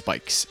its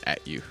spikes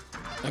at you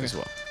as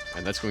well.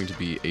 And that's going to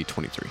be a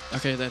 23.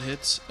 Okay, that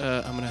hits.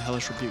 I'm gonna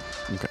hellish rebuke.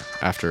 Okay.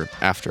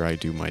 After I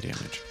do my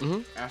damage.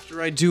 Mhm.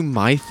 After I do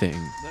my thing.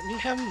 Let me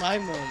have my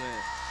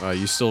moment.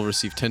 You still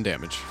receive 10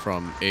 damage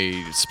from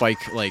a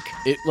spike. Like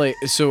it, like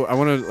so. I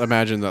want to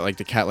imagine that like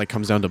the cat like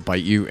comes down to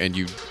bite you, and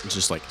you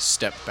just like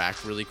step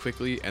back really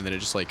quickly, and then it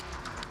just like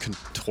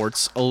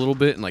contorts a little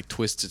bit and like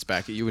twists its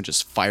back at you and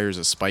just fires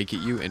a spike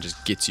at you and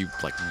just gets you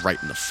like right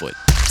in the foot.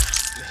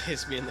 It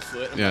hits me in the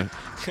foot. Yeah.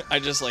 I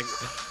just like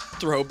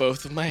throw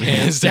both of my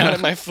hands down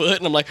at my foot,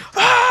 and I'm like,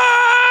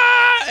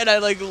 ah! And I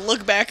like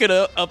look back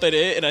up at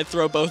it, and I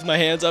throw both my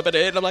hands up at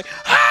it, and I'm like,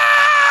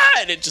 ah!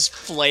 And it just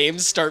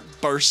flames start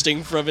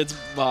bursting from its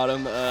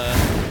bottom,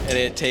 and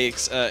it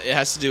takes it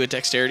has to do a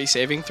dexterity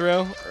saving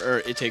throw, or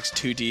it takes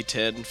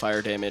 2d10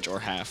 fire damage or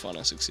half on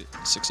a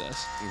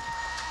success.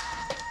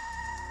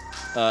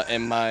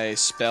 And my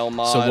spell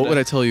mod. So what would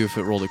I tell you if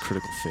it rolled a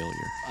critical failure?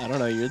 I don't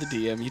know. You're the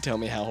DM. You tell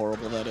me how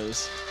horrible that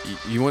is.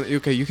 You want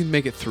okay? You can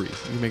make it 3. You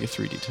can make it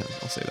 3d10.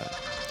 I'll say that.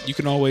 You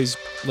can always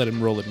let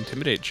him roll an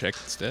intimidate check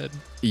instead.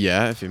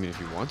 Yeah, if you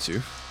want to,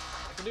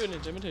 I can do an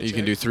intimidate you check.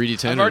 can do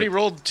 3d10. I've already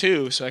rolled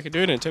 2, so I could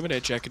do an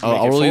intimidate check. And I'll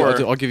make roll it you,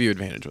 4. I'll give you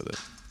advantage with it.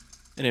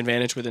 An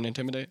advantage with an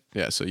intimidate.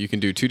 Yeah, so you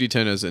can do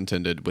 2d10 as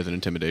intended with an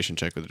intimidation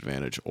check with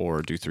advantage,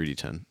 or do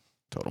 3d10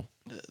 total.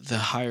 The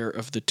higher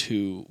of the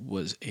 2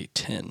 was a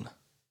 10.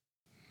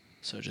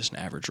 So just an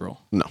average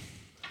roll. No.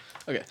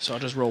 Okay, so I'll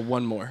just roll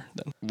 1 more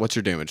then. What's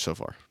your damage so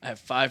far? I have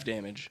 5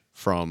 damage.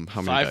 From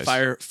how many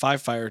dice?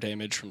 5 fire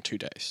damage from 2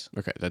 dice.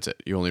 Okay, that's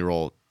it. You only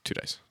roll 2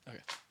 dice. Okay.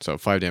 So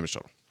 5 damage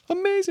total.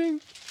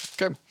 Amazing.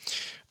 Okay.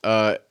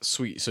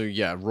 Sweet. So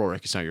yeah, Rorik,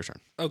 it's now your turn.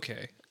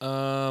 Okay.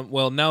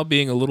 Well, now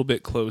being a little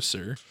bit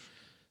closer,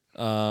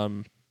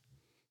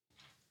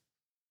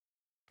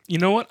 you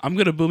know what? I'm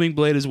gonna Booming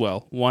Blade as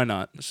well. Why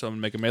not? So I'm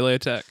gonna make a melee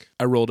attack.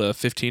 I rolled a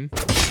 15.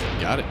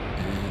 Got it.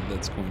 And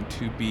that's going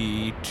to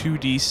be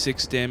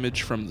 2d6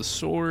 damage from the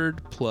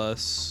sword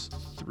plus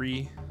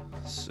 3.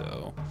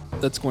 So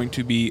that's going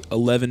to be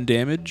 11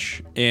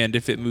 damage. And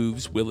if it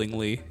moves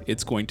willingly,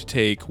 it's going to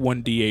take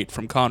 1d8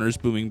 from Connor's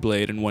Booming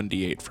Blade and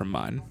 1d8 from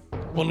mine.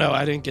 Well, no,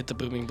 I didn't get the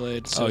booming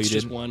blade, so it's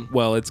just 1.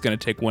 Well, it's going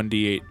to take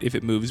 1d8 if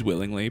it moves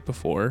willingly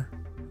before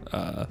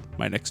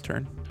my next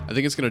turn. I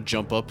think it's gonna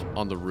jump up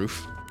on the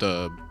roof,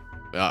 the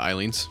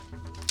Eileen's.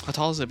 How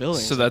tall is the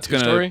building? So Is it that's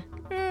gonna- 2-story?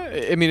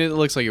 I mean, it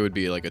looks like it would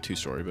be like a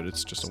 2-story, but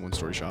it's just a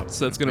 1-story shop.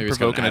 So that's going Maybe to it's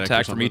got provoke an attic or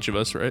attack from something. each of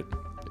us, right?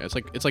 Yeah,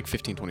 it's like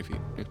 15, 20 feet.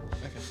 Yeah.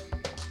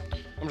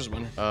 I'm just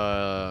wondering.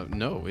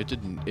 No, it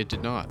didn't. It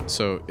did not.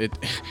 So it,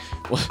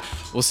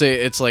 we'll say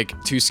it's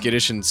like too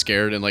skittish and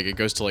scared, and like it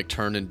goes to like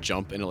turn and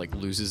jump, and it like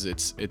loses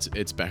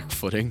its back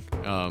footing.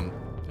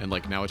 And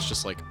like now it's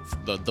just like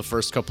the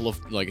first couple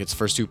of like its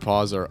first 2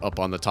 paws are up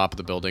on the top of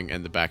the building,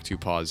 and the back 2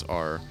 paws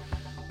are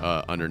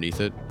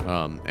underneath it.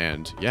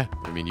 And yeah,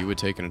 I mean you would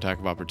take an attack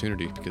of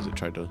opportunity because it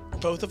tried to.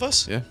 Both of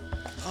us? Yeah.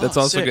 That's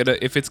Oh, also sick. gonna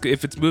if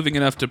it's moving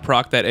enough to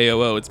proc that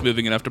AOO, it's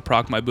moving enough to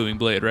proc my Booming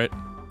Blade, right?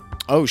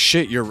 Oh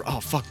shit! Oh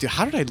fuck, dude!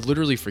 How did I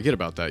literally forget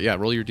about that? Yeah,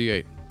 roll your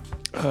d8.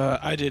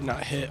 I did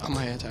not hit on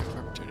my attack of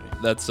opportunity.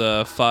 That's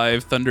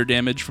 5 thunder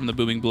damage from the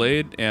Booming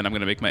Blade, and I'm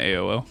gonna make my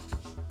AOO.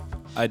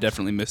 I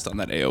definitely missed on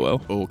that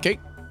AOO. Okay.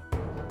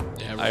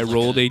 Yeah, I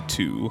rolled a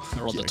 2. I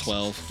rolled a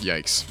 12.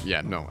 Yikes!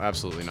 Yeah, no,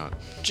 absolutely not.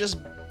 Just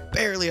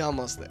barely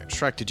almost there.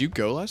 Shrek, did you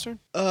go last turn?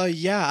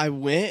 Yeah, I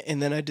went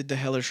and then I did the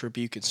hellish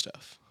rebuke and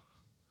stuff.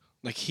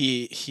 Like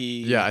he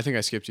Yeah, I think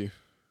I skipped you.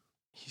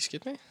 He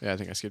skipped me? Yeah, I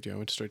think I skipped you. I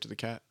went straight to the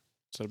cat.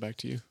 Instead of back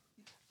to you.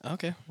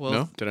 Okay. Well,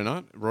 No, did I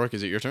not? Rorik,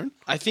 is it your turn?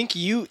 I think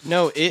you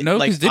no, it No,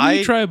 like because didn't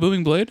you try a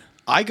Booming Blade?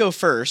 I go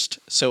first,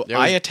 so There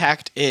I was-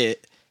 attacked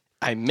it,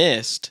 I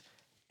missed,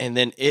 and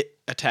then it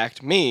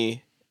attacked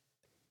me.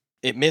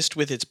 It missed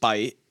with its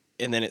bite,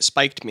 and then it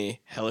spiked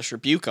me, hellish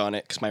rebuke on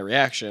it because my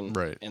reaction.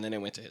 Right. And then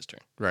it went to his turn.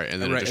 Right, and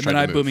then it Right, just and tried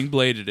then I to move. Booming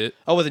Bladed it.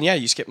 Oh well, then yeah,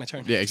 you skipped my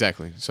turn. Yeah,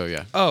 exactly. So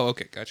yeah, Oh,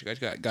 okay, gotcha.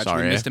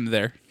 Sorry, We missed him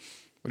there.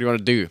 what do you want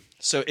to do?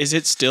 So is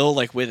it still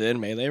like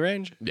within melee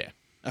range? Yeah,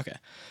 Okay.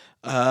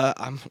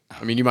 I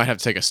mean, you might have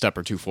to take a step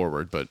or 2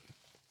 forward, but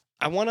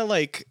I want to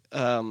like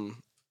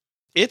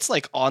it's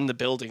like on the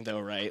building though,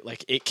 right?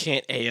 Like it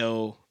can't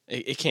AO.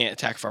 It can't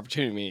attack for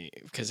opportunity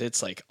because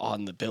it's like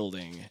on the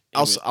building. It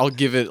would- I'll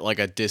give it like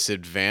a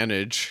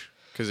disadvantage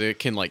because it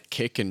can like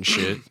kick and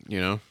shit. You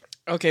know.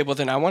 Okay, well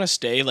then I want to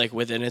stay like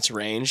within its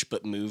range,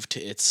 but move to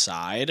its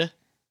side,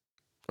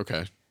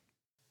 Okay.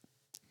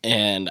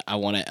 and I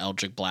want to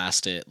Eldritch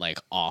Blast it like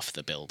off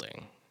the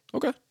building,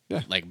 Okay.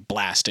 Yeah. like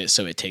blast it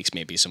so it takes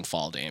maybe some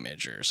fall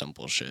damage or some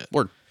bullshit.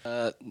 Word.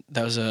 That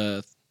was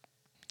a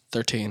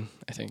 13,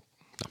 I think.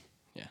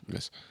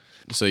 Yes.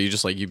 So you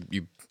just like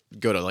you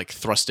go to like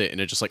thrust it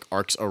and it just like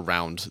arcs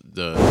around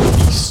the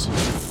beast,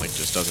 like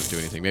just doesn't do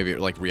anything. Maybe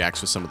it like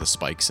reacts with some of the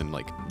spikes and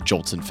like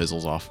jolts and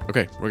fizzles off.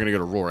 Okay, we're gonna go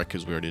to Rorik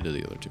because we already did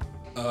the other 2.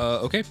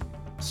 Okay.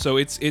 So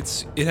it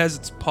has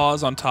its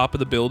paws on top of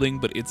the building,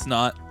 but it's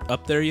not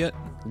up there yet.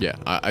 Yeah,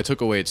 I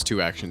took away its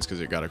 2 actions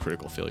because it got a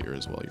critical failure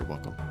as well. You're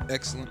welcome.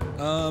 Excellent.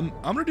 I'm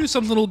gonna do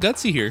something a little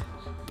gutsy here.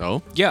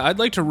 Oh, Yeah, I'd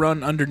like to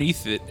run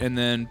underneath it and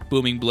then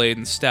Booming Blade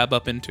and stab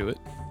up into it.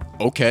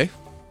 okay.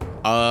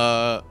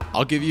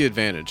 I'll give you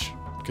advantage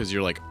because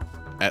you're like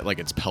at like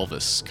its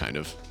pelvis, kind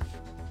of.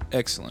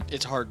 Excellent.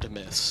 It's hard to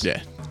miss.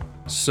 Yeah.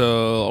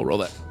 So I'll roll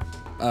that.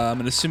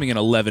 I'm assuming an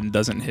 11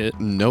 doesn't hit.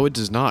 No, it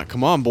does not.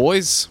 Come on,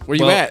 boys. Where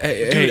you Well, at?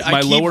 hey, Dude, my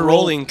I keep lower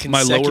rolling roll,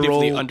 my lower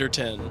consecutively roll, under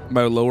 10.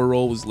 my lower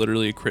roll was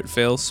literally a crit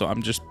fail, so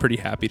I'm just pretty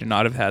happy to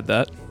not have had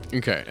that.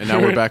 Okay, and now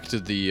we're back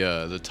to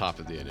the top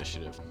of the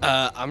initiative.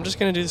 I'm just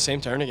gonna do the same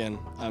turn again.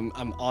 I'm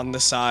on the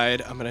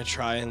side. I'm gonna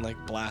try and like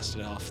blast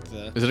it off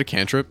the. Is it a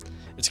cantrip?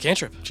 It's a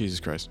cantrip. Jesus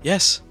Christ.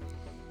 Yes.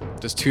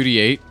 Does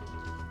 2d8?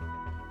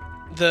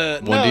 The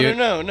 1d8?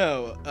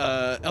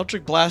 no.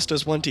 Eldritch Blast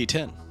does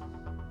 1d10.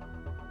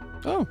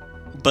 Oh.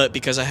 But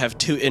because I have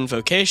 2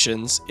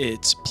 invocations,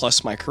 it's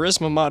plus my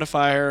charisma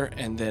modifier,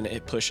 and then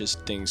it pushes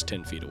things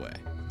 10 feet away.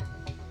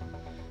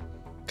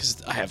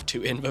 because I have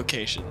 2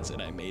 invocations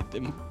and I made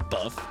them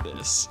buff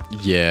this.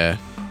 Yeah.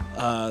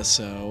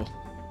 So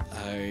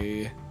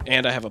I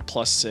have a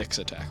 +6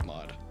 attack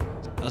mod.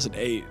 That was an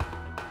 8.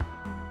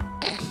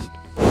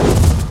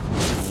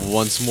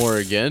 Once more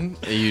again,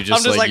 you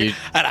just I'm just like, you,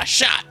 and I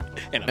shot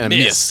and I and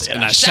missed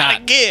and I shot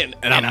again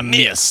and I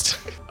missed.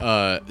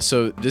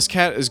 So this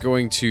cat is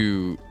going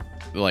to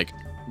like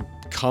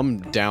come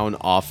down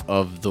off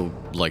of the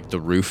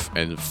roof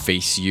and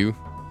face you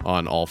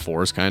on all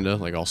fours, kind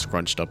of like all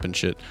scrunched up and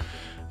shit.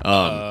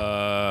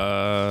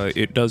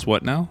 It does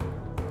what now?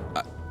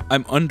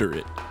 I'm under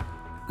it.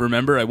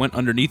 Remember, I went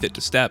underneath it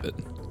to stab it.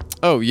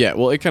 Oh yeah,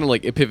 well it kind of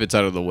like it pivots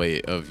out of the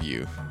way of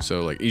you,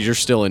 so like you're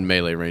still in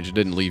melee range. It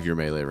didn't leave your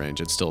melee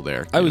range; it's still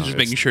there. I was just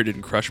making sure it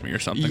didn't crush me or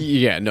something.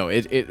 Yeah, no,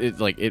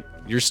 it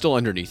you're still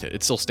underneath it.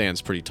 It still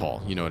stands pretty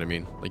tall. You know what I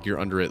mean? Like you're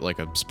under it like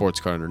a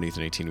sports car underneath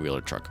an 18-wheeler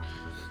truck.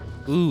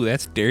 Ooh,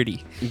 that's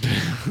dirty.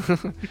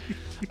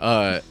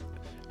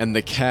 And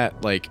the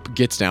cat like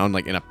gets down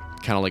like in a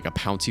kind of like a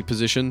pouncy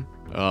position.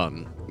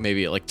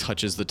 Maybe it like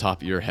touches the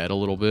top of your head a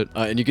little bit,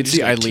 and you can see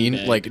gonna Eileen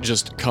teabag. like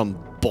just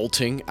come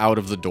bolting out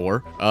of the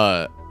door.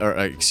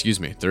 Excuse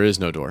me, there is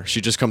no door. She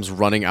just comes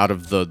running out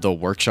of the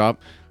workshop,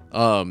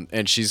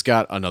 and she's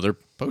got another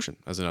potion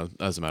as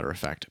a matter of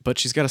fact, but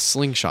she's got a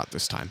slingshot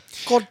this time.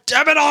 God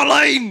damn it,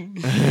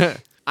 Arlene!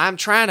 I'm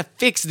trying to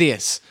fix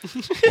this.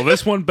 Well,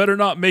 this one better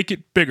not make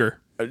it bigger.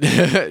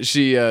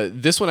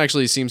 This one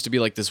actually seems to be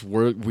like this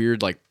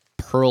weird like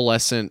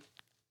pearlescent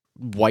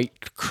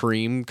white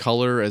cream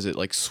color as it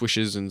like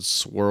swishes and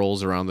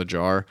swirls around the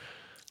jar.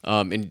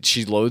 And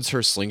she loads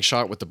her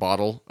slingshot with the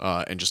bottle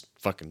and just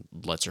fucking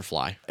lets her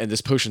fly. And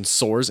this potion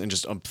soars and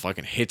just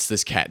fucking hits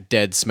this cat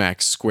dead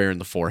smack square in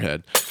the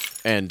forehead.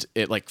 And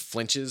it like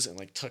flinches and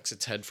like tucks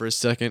its head for a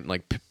second,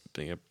 like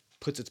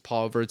puts its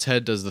paw over its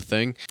head, does the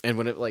thing. And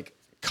when it like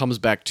comes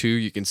back to,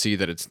 you can see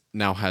that it's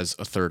now has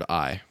a third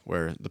eye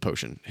where the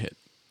potion hit.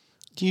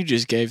 You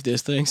just gave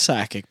this thing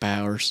psychic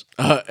powers.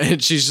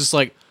 And she's just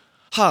like,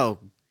 oh,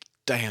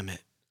 damn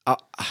it.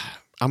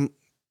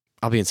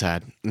 I'll be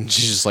inside. And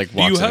she just like Do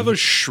walks you have in. a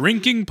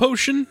shrinking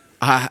potion?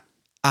 I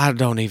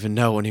don't even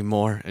know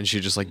anymore. And she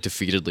just like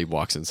defeatedly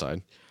walks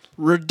inside.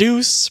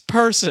 Reduce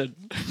person.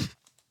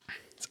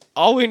 That's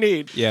all we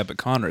need. Yeah, but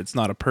Connor, it's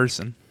not a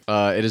person.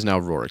 It is now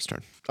Rorik's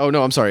turn. Oh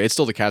no, I'm sorry. It's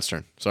still the cat's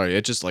turn. Sorry.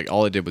 It just like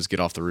all it did was get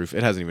off the roof.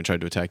 It hasn't even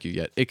tried to attack you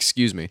yet.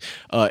 Excuse me.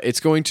 It's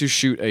going to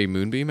shoot a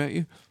moonbeam at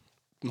you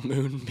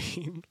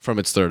Moonbeam. from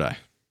its third eye.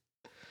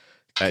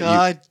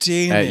 God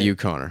damn At it. you,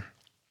 Connor.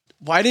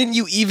 Why didn't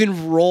you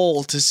even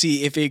roll to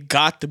see if it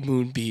got the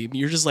moonbeam?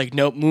 You're just like,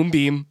 nope,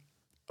 moonbeam.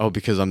 Oh,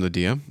 because I'm the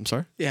DM. I'm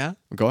sorry. Yeah.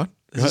 Go on. Go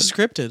This ahead. is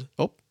scripted.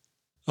 Oh,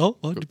 Oh,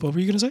 what were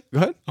you going to say? go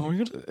ahead. What were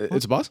you going to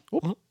It's a boss.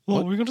 Oh,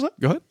 What were you going to say?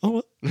 go ahead. Oh,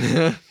 what?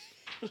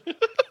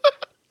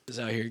 Is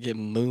out here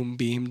getting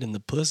moonbeamed in the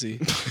pussy.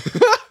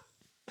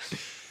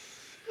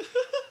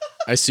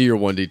 I see your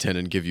 1d10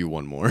 and give you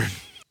one more.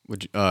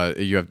 Would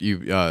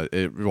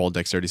you roll a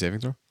dexterity saving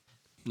throw?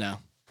 No.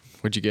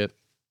 What'd you get?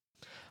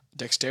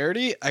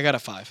 Dexterity, I got a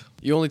 5.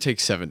 You only take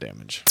 7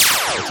 damage.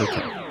 It's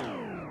okay.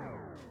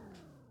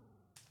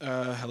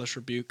 Hellish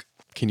Rebuke.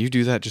 Can you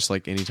do that just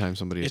like anytime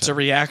somebody It's a attacks?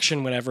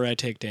 reaction whenever I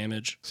take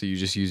damage. So you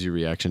just use your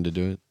reaction to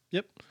do it?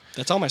 Yep.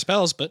 That's all my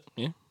spells, but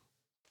yeah.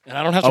 And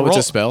I don't have to Oh, roll. it's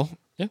a spell?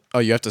 Yeah. Oh,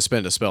 you have to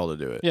spend a spell to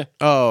do it? Yeah.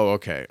 Oh,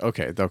 okay.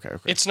 Okay.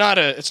 It's not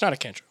a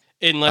cantrip.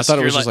 Unless thought it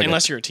you're was just like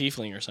unless you're a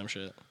tiefling or some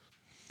shit.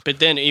 But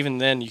then even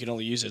then you can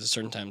only use it at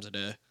certain times a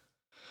day.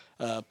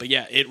 But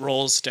yeah, it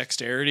rolls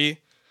dexterity.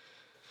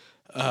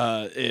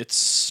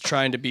 It's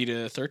trying to beat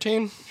a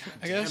 13,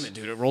 I guess. Damn it,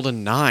 dude. It rolled a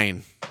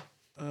 9.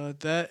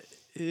 That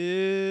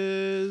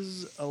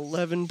is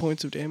 11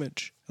 points of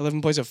damage.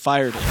 11 points of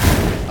fire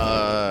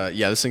damage.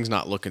 Yeah, this thing's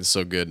not looking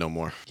so good no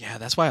more. Yeah,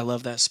 that's why I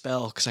love that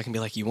spell, because I can be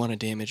like, you want to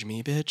damage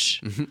me,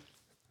 bitch?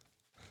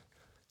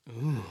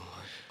 Ooh.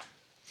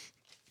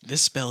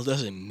 This spell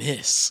doesn't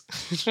miss.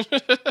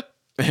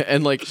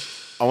 And like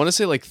I want to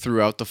say like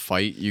throughout the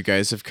fight you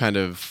guys have kind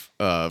of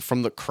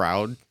from the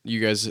crowd you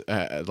guys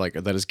like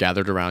that is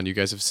gathered around, you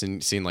guys have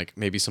seen like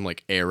maybe some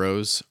like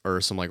arrows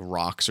or some like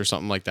rocks or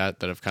something like that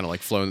have kind of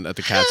like flown at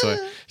the cat's way.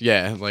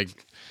 Yeah,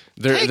 like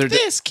they're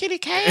this, kitty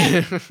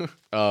cat.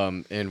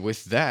 and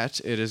with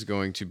that it is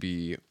going to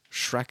be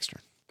Shrek's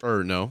turn.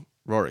 Or no,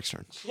 Rorik's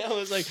turn. Yeah, I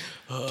was like,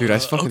 Dude, I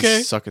fucking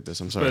okay. suck at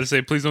this. I'm I sorry. gotta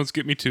say, please don't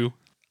skip me too.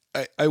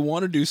 I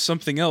want to do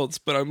something else,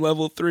 but I'm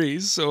level 3,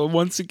 so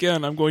once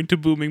again, I'm going to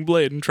Booming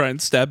Blade and try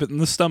and stab it in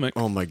the stomach.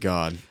 Oh my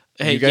god.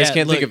 Hey, you guys yeah,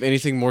 can't think look- of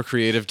anything more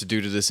creative to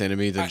do to this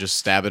enemy than just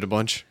stab it a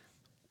bunch?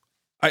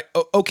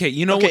 Okay,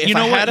 you know Okay, what? if You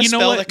know I what? had a You know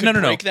spell what? that could No.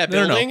 break that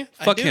No. building,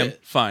 I'd Fuck do him. it.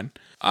 Fine.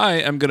 I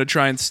am gonna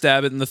try and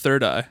stab it in the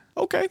third eye.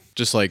 Okay.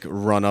 Just like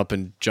run up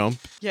and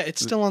jump. yeah,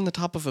 it's still on the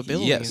top of a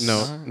building. Yes. It's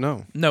No, not-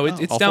 no. No,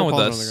 it's All down four with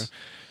paws on the us. ground.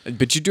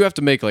 But you do have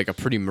to make like a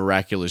pretty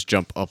miraculous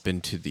jump up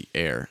into the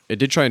air. It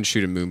did try and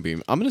shoot a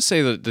moonbeam. I'm gonna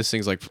say that this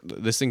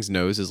thing's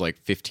nose is like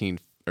 15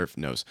 or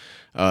nose.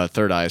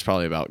 Third eye is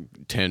probably about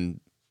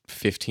 10,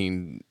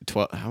 15,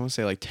 12. I want to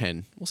say like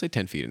 10. We'll say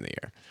 10 feet in the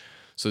air.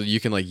 So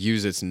you can like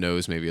use its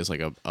nose maybe as like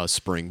a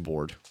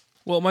springboard.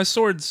 Well, my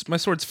sword's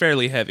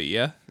fairly heavy,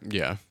 yeah?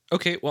 Yeah.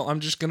 Okay, well, I'm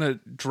just gonna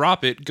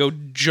drop it, go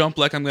jump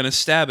like I'm gonna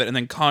stab it, and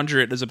then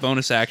conjure it as a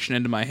bonus action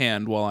into my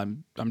hand while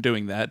I'm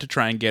doing that to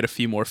try and get a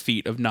few more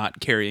feet of not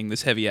carrying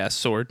this heavy-ass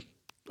sword.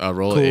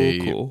 Roll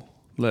Cool.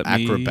 Let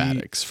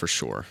acrobatics for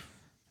sure.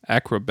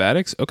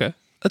 Acrobatics? Okay.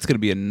 That's gonna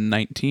be a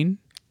 19.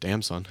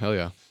 Damn, son. Hell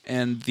yeah.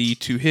 And the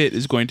to hit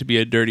is going to be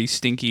a dirty,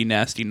 stinky,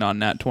 nasty,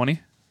 non-nat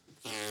 20.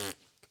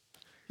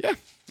 Yeah.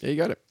 Yeah, you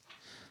got it.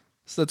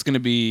 So that's going to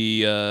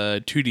be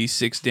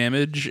 2d6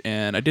 damage,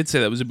 and I did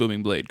say that was a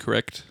booming blade,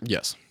 correct?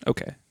 Yes.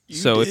 Okay.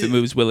 So if it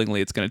moves willingly,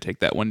 it's going to take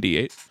that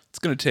 1d8. It's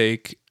going to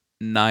take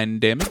 9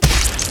 damage.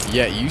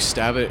 Yeah, you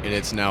stab it, and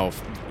it's now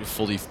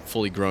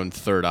fully grown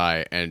third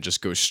eye, and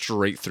just goes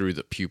straight through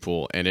the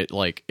pupil, and it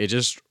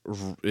just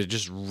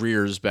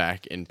rears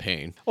back in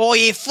pain. Oh,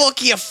 you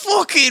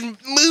fucking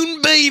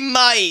moonbeam,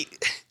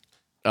 mate.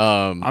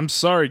 I'm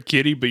sorry,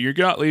 kitty, but you're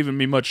not leaving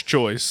me much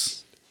choice.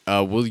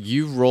 Will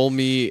you roll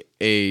me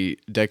a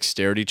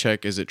dexterity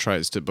check as it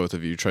tries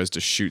to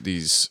shoot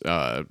these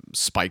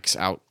spikes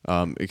out?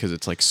 Because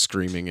it's like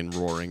screaming and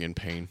roaring in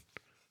pain.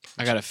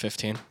 I got a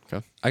 15.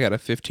 Okay. I got a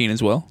 15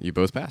 as well. You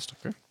both passed.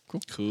 Okay.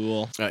 Cool.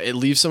 Cool. It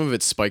leaves some of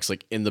its spikes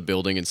like in the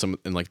building and some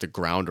in like the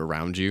ground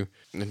around you,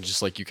 and then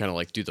just like you kind of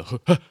like do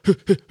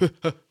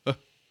the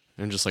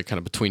and just like kind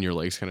of between your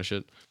legs kind of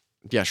shit.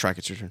 Yeah, Shrek,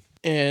 it's your turn.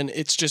 And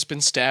it's just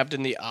been stabbed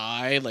in the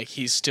eye. Like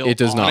he's still. It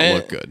does on not it?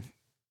 look good.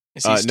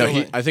 Is he still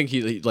No, I think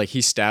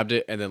he stabbed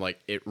it and then like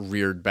it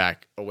reared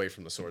back away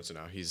from the sword. So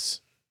now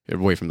he's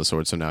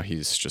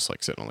just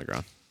like sitting on the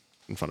ground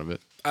in front of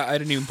it. I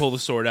didn't even pull the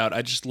sword out.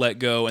 I just let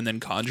go and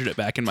then conjured it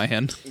back in my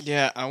hand.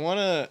 Yeah, I want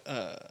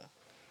to.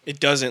 It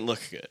doesn't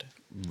look good.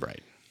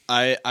 Right.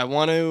 I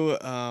want to.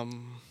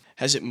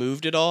 Has it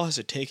moved at all? Has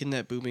it taken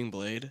that booming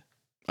blade?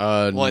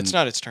 Well, it's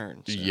not its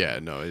turn. So. Yeah,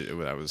 no,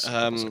 that was.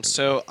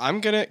 So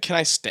I'm gonna.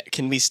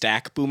 Can we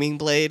stack booming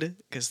blade?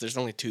 Because there's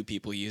only 2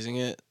 people using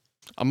it.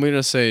 I'm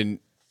gonna say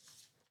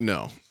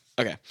no.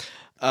 Okay.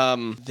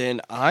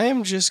 Then I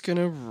am just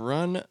gonna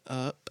run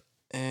up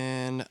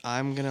and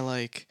I'm gonna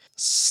like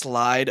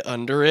slide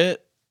under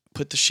it,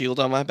 put the shield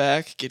on my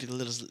back, get a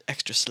little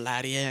extra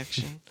slidey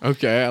action.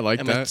 Okay, I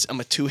like that. I'm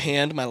a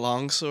 2-hand my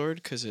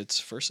longsword because it's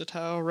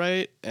versatile,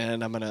 right?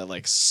 And I'm gonna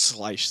like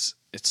slice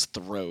its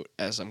throat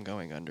as I'm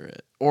going under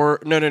it.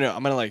 Or no.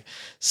 I'm gonna like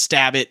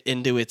stab it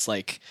into its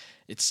like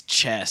its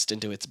chest,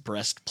 into its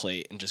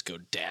breastplate, and just go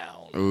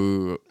down.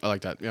 Ooh, I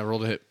like that. Yeah, roll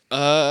to hit.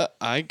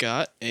 I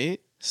got a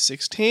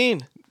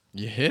 16.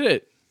 You hit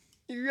it.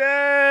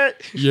 Yeah.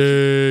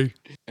 Yay.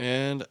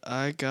 And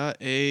I got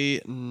a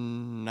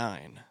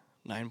 9.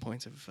 9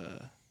 points of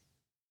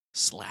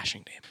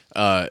slashing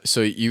damage.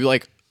 So you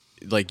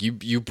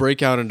you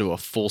break out into a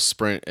full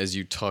sprint as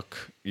you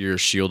tuck your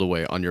shield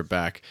away on your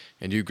back,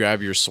 and you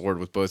grab your sword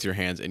with both your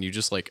hands, and you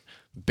just like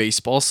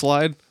baseball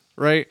slide,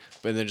 right?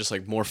 But then just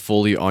like more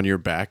fully on your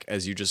back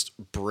as you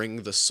just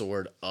bring the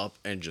sword up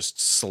and just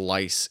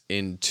slice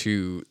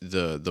into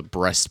the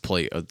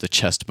breastplate of the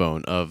chest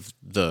bone of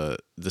the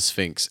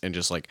Sphinx, and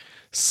just like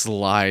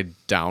slide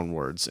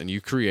downwards, and you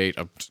create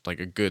a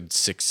good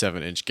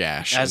 6-7 inch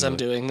gash. As I'm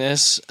doing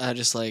this, I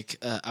just like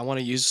I want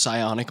to use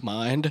psionic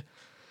mind,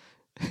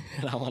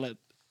 and I want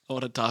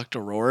to talk to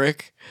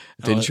Rorik.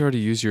 Didn't you already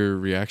use your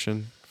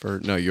reaction?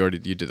 You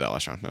did that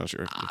last round. That was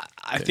your.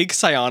 I think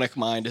psionic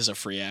mind is a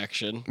free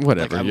action.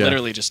 Whatever, Like, I'm yeah.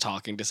 literally just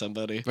talking to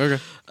somebody.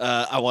 Okay.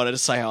 I wanted a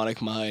psionic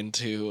mind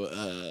to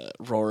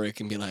Rorik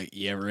and be like,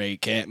 "You ever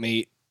ate cat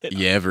meat?"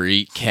 You ever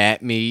eat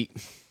cat meat?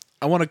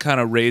 I want to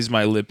kind of raise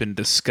my lip in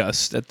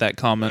disgust at that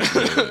comment.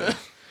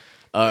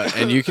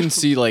 And you can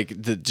see like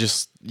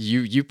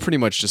you pretty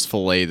much just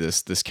fillet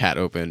this cat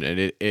open, and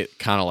it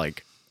kind of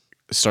like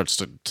starts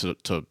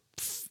to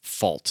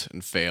fault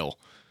and fail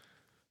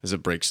as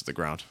it breaks to the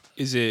ground.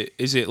 Is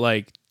it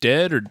like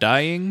dead or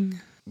dying?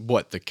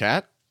 What, the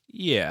cat?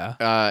 Yeah.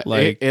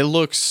 It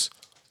looks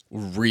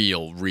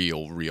real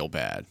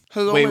bad.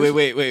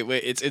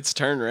 Wait. It's its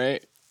turn,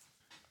 right?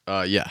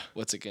 Yeah.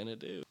 What's it gonna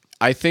do?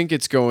 I think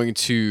it's going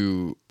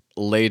to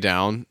lay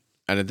down,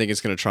 and I think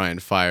it's going to try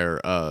and fire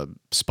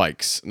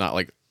spikes. Not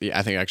like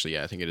I think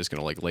it is going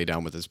to like lay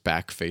down with its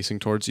back facing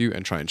towards you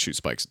and try and shoot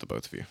spikes at the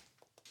both of you.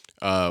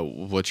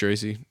 What's your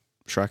AC,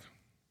 Shrek?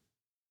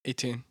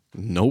 18.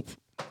 Nope.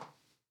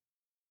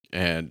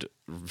 And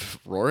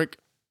Rorik?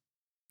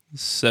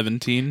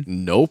 17.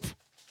 Nope.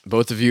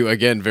 Both of you,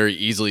 again, very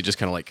easily just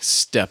kind of like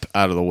step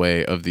out of the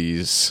way of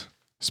these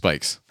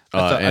spikes.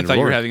 I thought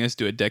you were Rorik. having us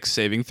do a dex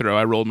saving throw.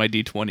 I rolled my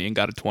d20 and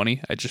got a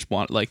 20. I just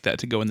want like that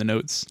to go in the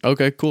notes.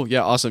 Okay, cool.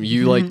 Yeah, awesome.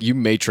 You you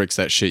matrix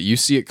that shit. You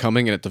see it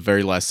coming, and at the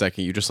very last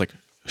second, you just like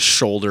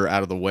shoulder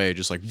out of the way,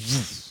 just like,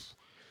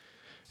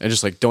 and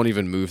just like don't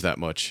even move that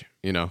much.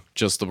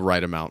 Just the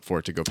right amount for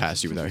it to go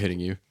past you without hitting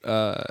you.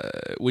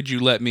 Would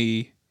you let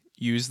me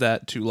use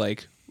that to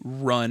like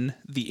run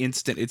the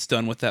instant it's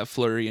done with that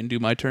flurry and do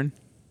my turn?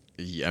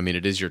 Yeah, I mean,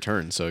 it is your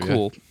turn, so yeah.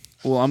 Cool.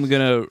 Well, I'm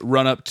going to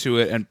run up to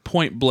it and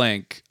point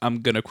blank,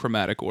 I'm going to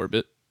chromatic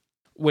orbit.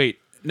 Wait,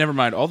 never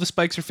mind. All the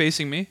spikes are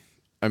facing me?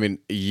 I mean,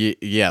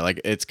 yeah, like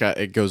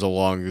it goes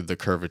along the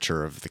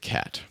curvature of the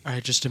cat. All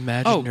right, just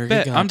imagine. Oh,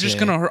 bet. I'm just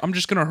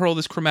gonna hurl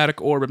this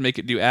chromatic orb and make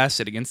it do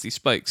acid against these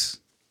spikes.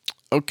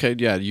 Okay,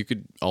 yeah, you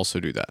could also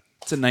do that.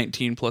 It's a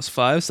 19 plus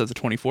 5, so that's a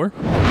 24.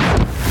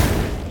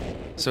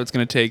 So it's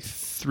gonna take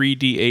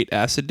 3d8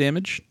 acid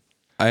damage.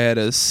 I had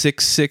a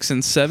 6, 6,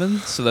 and 7,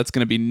 so that's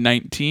gonna be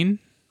 19.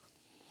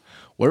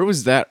 Where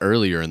was that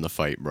earlier in the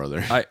fight,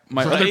 brother?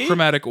 My other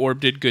chromatic orb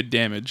did good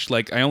damage.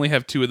 Like, I only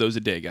have 2 of those a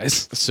day,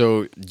 guys.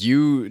 So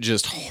you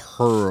just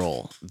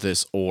hurl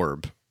this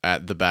orb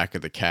at the back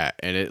of the cat,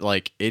 and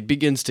it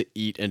begins to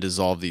eat and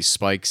dissolve these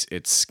spikes,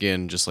 its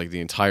skin, just like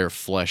the entire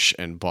flesh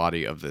and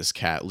body of this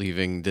cat,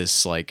 leaving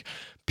this like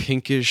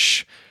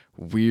pinkish,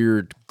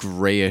 weird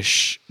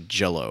grayish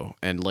jello.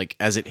 And like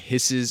as it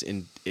hisses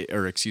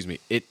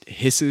it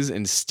hisses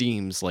and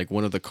steams like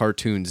one of the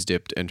cartoons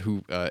dipped and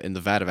who in the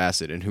vat of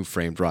acid and Who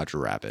Framed Roger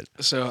Rabbit.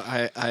 So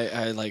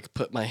I like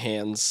put my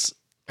hands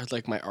or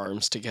like my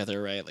arms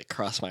together, right? Like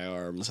cross my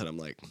arms, and I'm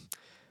like,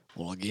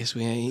 well, I guess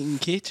we ain't eating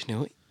kit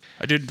tonight.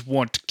 I didn't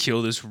want to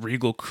kill this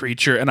regal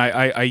creature, and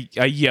I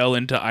yell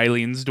into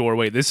Eileen's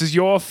doorway, "This is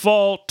your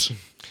fault!"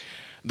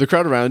 The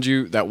crowd around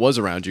you, that was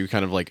around you,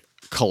 kind of like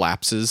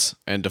collapses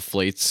and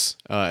deflates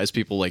as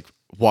people like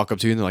walk up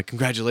to you and they're like,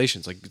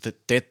 "Congratulations!" Like,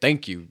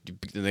 thank you.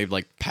 And they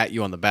like pat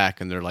you on the back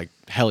and they're like,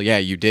 "Hell yeah,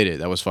 you did it.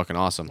 That was fucking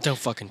awesome." Don't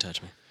fucking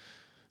touch me.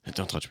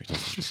 Don't touch me. Don't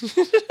touch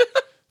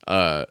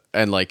me.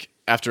 And like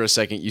after a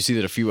second, you see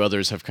that a few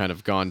others have kind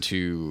of gone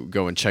to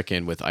go and check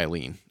in with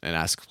Eileen and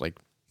ask like,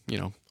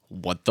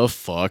 what the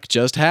fuck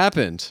just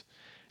happened?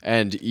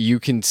 And you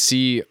can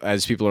see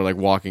as people are like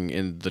walking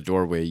in the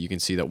doorway, you can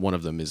see that one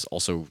of them is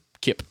also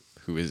Kip,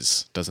 who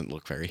doesn't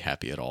look very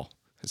happy at all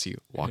as he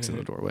walks in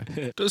the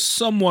doorway. Does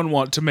someone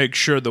want to make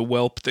sure the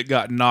whelp that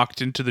got knocked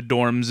into the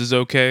dorms is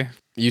okay?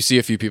 You see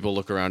a few people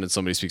look around and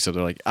somebody speaks up.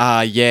 They're like,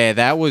 yeah,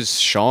 that was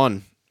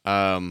Sean.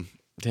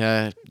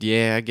 Yeah,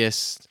 I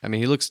guess. I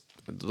mean,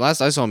 the last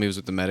I saw him, he was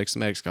with the medics. The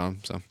medics got him,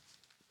 so.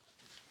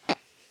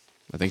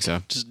 I think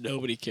so. Just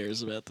nobody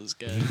cares about this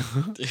guy.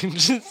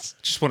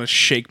 Just want to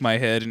shake my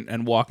head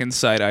and walk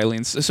inside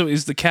Eileen's. So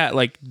is the cat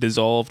like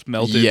dissolved,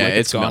 melted? Yeah, like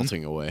it's gone?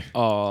 melting away.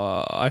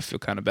 I feel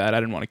kind of bad. I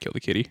didn't want to kill the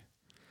kitty.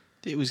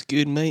 It was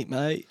good meat,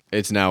 mate.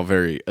 It's now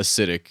very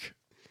acidic,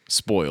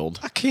 spoiled.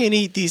 I can't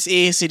eat this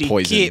acidy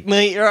Poison. cat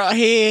meat right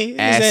here.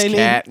 Ass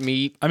cat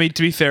meat. I mean,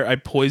 to be fair, I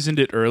poisoned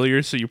it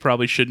earlier, so you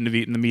probably shouldn't have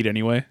eaten the meat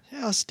anyway.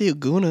 I was still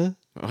gonna.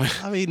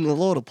 I've eaten a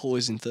lot of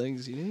poison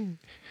things, you know.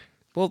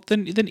 Well,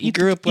 then eat,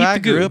 I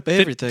grew up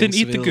everything. Then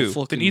eat the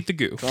goo. Then eat the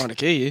goo. Trying to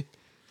kill you.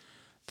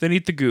 Then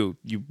eat the goo,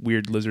 you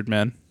weird lizard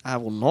man. I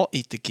will not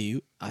eat the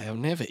goo. I have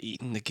never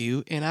eaten the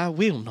goo, and I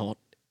will not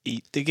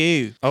eat the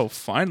goo. Oh,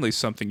 finally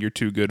something you're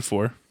too good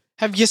for.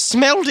 Have you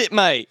smelled it,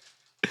 mate?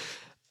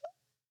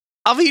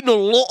 I've eaten a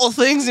lot of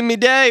things in my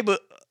day,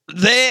 but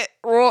that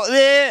right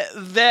there,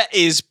 that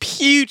is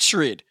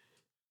putrid.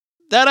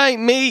 That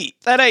ain't meat.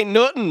 That ain't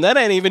nothing. That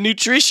ain't even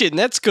nutrition.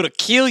 That's gonna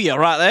kill you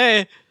right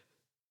there.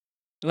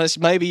 Unless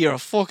maybe you're a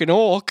fucking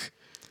orc.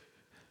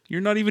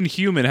 You're not even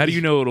human. How do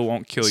you know it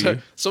won't kill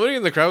you? Somebody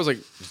in the crowd was like,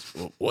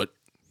 "What?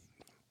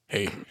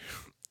 Hey,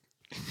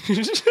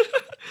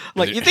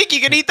 Like, you think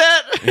you can eat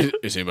that?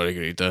 is anybody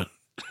gonna eat that?"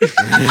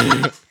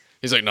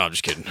 He's like, "No, I'm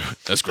just kidding.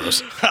 That's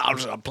gross."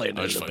 I'm playing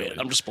I was it a fucking bit. with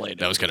I'm you. just playing it.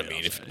 That was a bit, kinda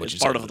mean if- also. what It's you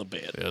part said. of the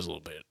bit. Yeah, it was a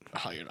little bit.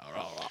 So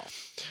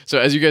So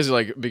as you guys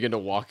like begin to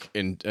walk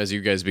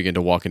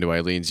into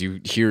Eileen's,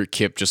 you hear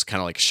Kip just kind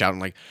of like shouting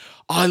like,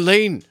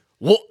 "Eileen,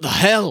 what the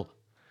hell?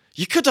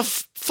 You could have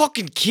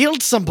fucking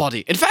killed somebody.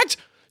 In fact,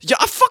 yeah,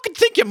 I fucking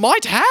think you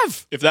might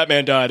have." if that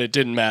man died, it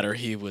didn't matter.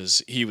 He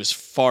was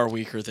far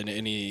weaker than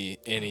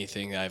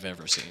anything I've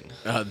ever seen.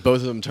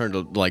 Both of them turn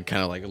to like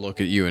kind of like look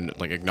at you and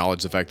like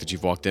acknowledge the fact that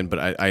you've walked in.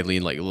 But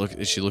Eileen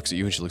she looks at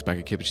you and she looks back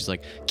at Kip and she's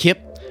like,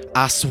 "Kip,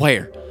 I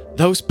swear,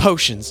 those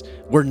potions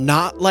were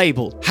not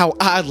labeled how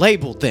I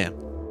labeled them.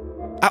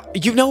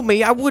 You know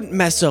me, I wouldn't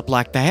mess up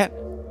like that.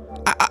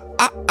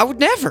 I would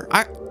never.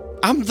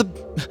 I'm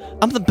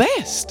the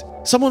best.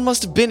 Someone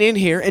must have been in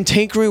here and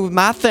tinkering with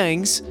my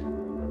things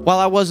while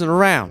I wasn't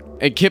around."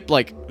 And Kip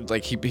like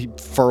he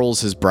furrows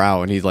his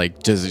brow and he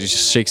like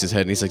just shakes his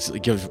head and he's like,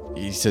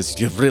 he says,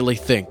 "You really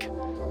think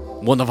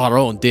one of our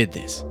own did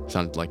this?"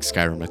 Sounds like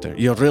Skyrim right there.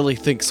 "You really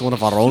think one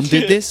of our own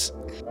did this?"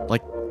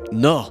 Like,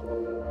 no.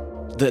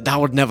 That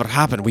would never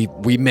happen.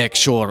 We make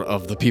sure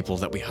of the people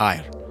that we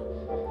hire.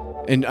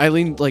 And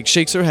Eileen like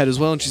shakes her head as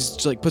well, and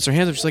she's like puts her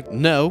hands up. She's like,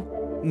 no,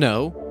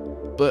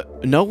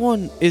 but no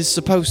one is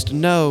supposed to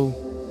know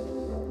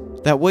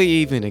that we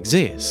even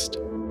exist.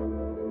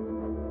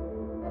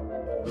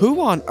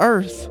 Who on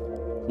earth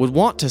would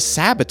want to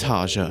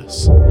sabotage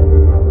us?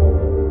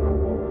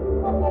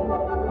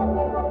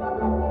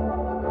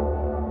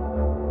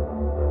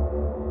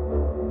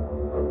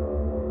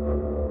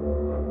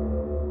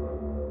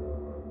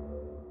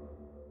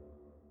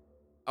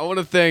 I want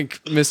to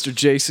thank Mr.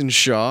 Jason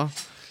Shaw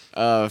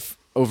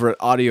over at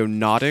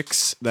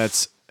Audionautix.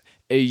 That's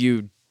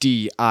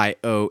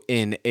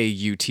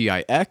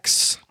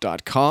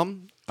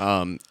AudioNautix.com.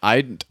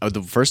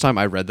 The first time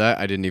I read that,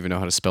 I didn't even know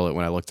how to spell it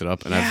when I looked it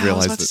up, and I've I was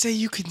realized about to that. say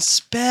you can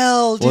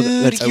spell, Well,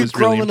 dude. that's- I You're was really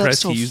growing up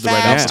impressed so he used the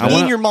right fast. alphabet. Me I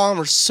and your mom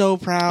are so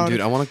proud. Dude,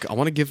 I want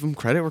to give him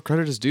credit where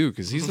credit is due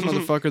because he's the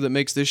motherfucker that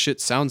makes this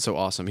shit sound so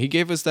awesome. He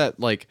gave us that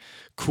like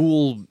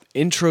cool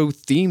intro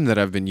theme that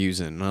I've been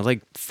using. And I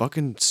like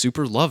fucking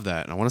super love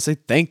that. And I want to say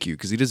thank you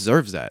because he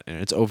deserves that. And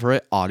it's over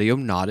at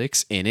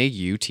Audionautix,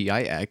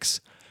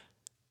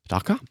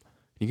 nautix.com.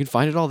 You can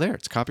find it all there.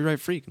 It's copyright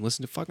free. You can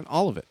listen to fucking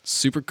all of it. It's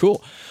super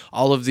cool.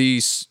 All of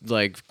these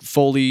like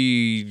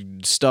Foley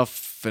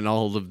stuff and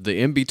all of the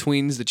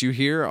in-betweens that you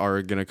hear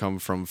are going to come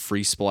from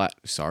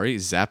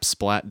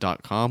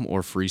zapsplat.com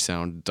or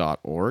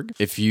freesound.org.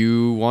 If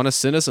you want to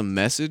send us a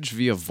message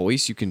via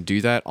voice, you can do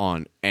that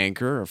on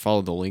Anchor or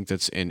follow the link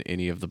that's in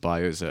any of the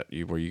bios where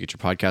you get your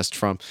podcast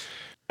from.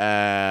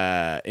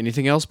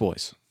 Anything else,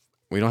 boys?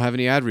 We don't have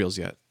any ad reels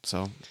yet,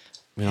 so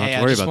we don't have Hey, to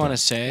I worry just about want that.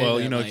 to say Well,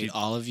 that, you know, like,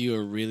 all of you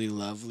are really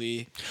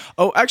lovely.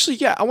 Oh, actually,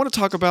 yeah. I want to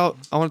talk about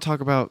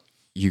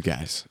you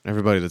guys,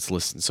 everybody that's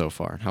listened so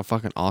far, and how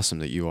fucking awesome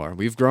that you are.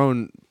 We've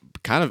grown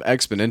kind of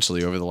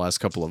exponentially over the last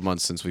couple of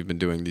months since we've been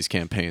doing these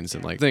campaigns.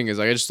 And like, the thing is,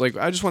 I just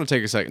want to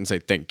take a second and say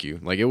thank you.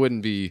 Like, it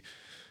wouldn't be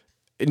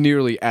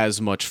nearly as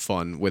much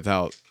fun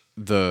without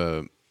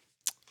the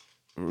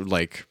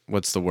like,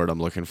 what's the word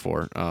I'm looking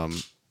for?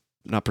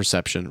 Not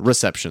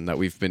reception that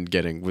we've been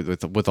getting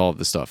with all of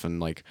this stuff, and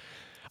like.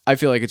 I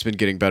feel like it's been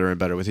getting better and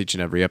better with each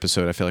and every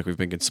episode. I feel like we've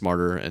been getting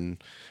smarter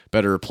and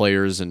better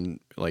players and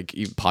like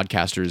even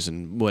podcasters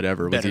and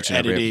whatever Better with each and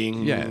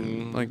editing, every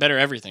like better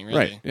everything, really.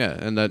 right, yeah,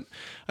 and that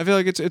I feel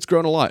like it's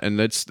grown a lot, and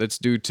that's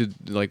due to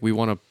like we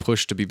want to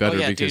push to be better Oh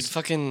yeah, because dude,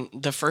 fucking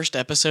the first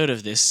episode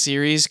of this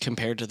series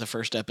compared to the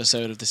first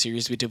episode of the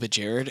series we did with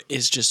Jared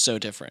is just so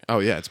different. oh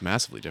yeah, it's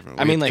massively different.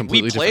 I We mean, have like we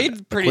completely played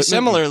different pretty equipment.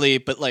 similarly,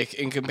 but like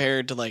in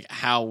compared to like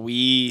how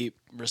we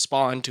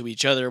respond to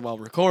each other while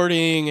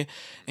recording, and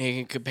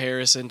in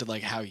comparison to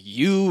like how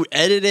you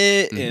edit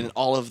it Mm-hmm. and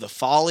all of the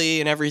folly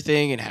and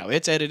everything and how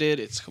it's edited,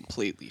 it's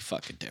completely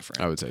fucking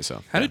different. I would say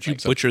so. How did you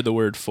butcher the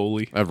word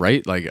Foley?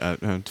 Right? Like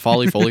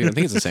folly. I think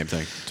it's the same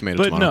thing. Tomato.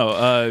 But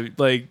tomato. no,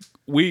 like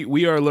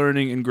we are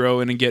learning and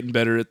growing and getting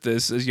better at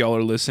this as y'all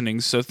are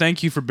listening. So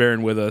thank you for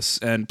bearing with us,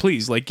 and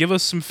please like give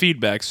us some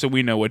feedback so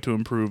we know what to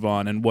improve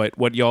on and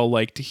what y'all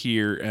like to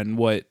hear and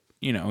what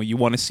you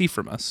want to see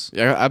from us.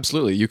 Yeah,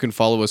 absolutely. You can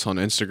follow us on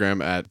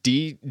Instagram at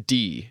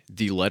DD,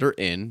 the letter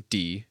N,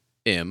 D,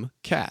 M,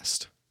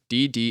 cast.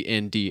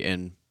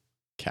 DDNDN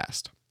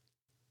cast.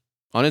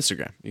 On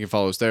Instagram. You can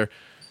follow us there.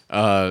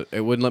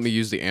 It wouldn't let me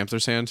use the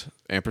ampersand.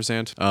 I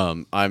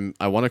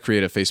want to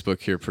create a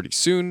Facebook here pretty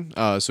soon,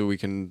 so we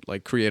can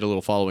like create a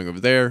little following over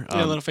there.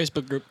 Yeah, a little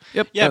Facebook group.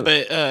 Yep. Yeah,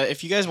 but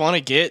if you guys want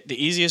to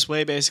the easiest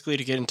way basically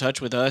to get in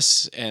touch with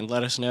us and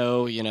let us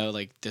know,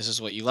 like this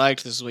is what you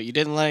liked, this is what you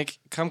didn't like,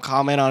 come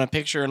comment on a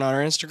picture and on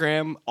our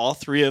Instagram. All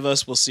three of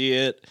us will see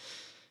it.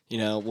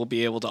 We'll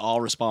be able to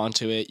all respond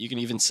to it. You can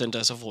even send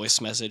us a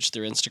voice message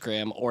through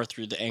Instagram or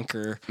through the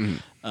Anchor.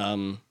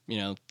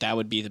 That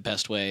would be the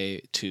best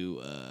way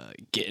to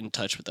get in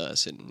touch with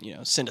us and,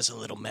 send us a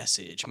little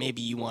message.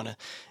 Maybe you want to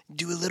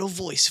do a little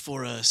voice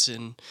for us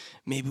and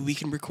maybe we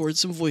can record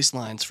some voice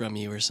lines from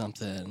you or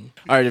something.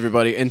 All right,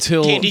 everybody.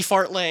 Until Candy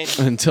Fart Lane.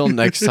 until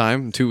next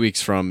time, 2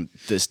 weeks from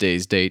this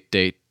day's date.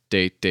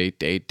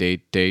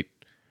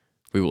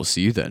 We will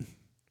see you then.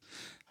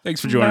 Thanks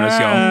for joining us,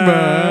 y'all.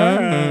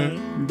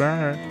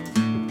 Bye.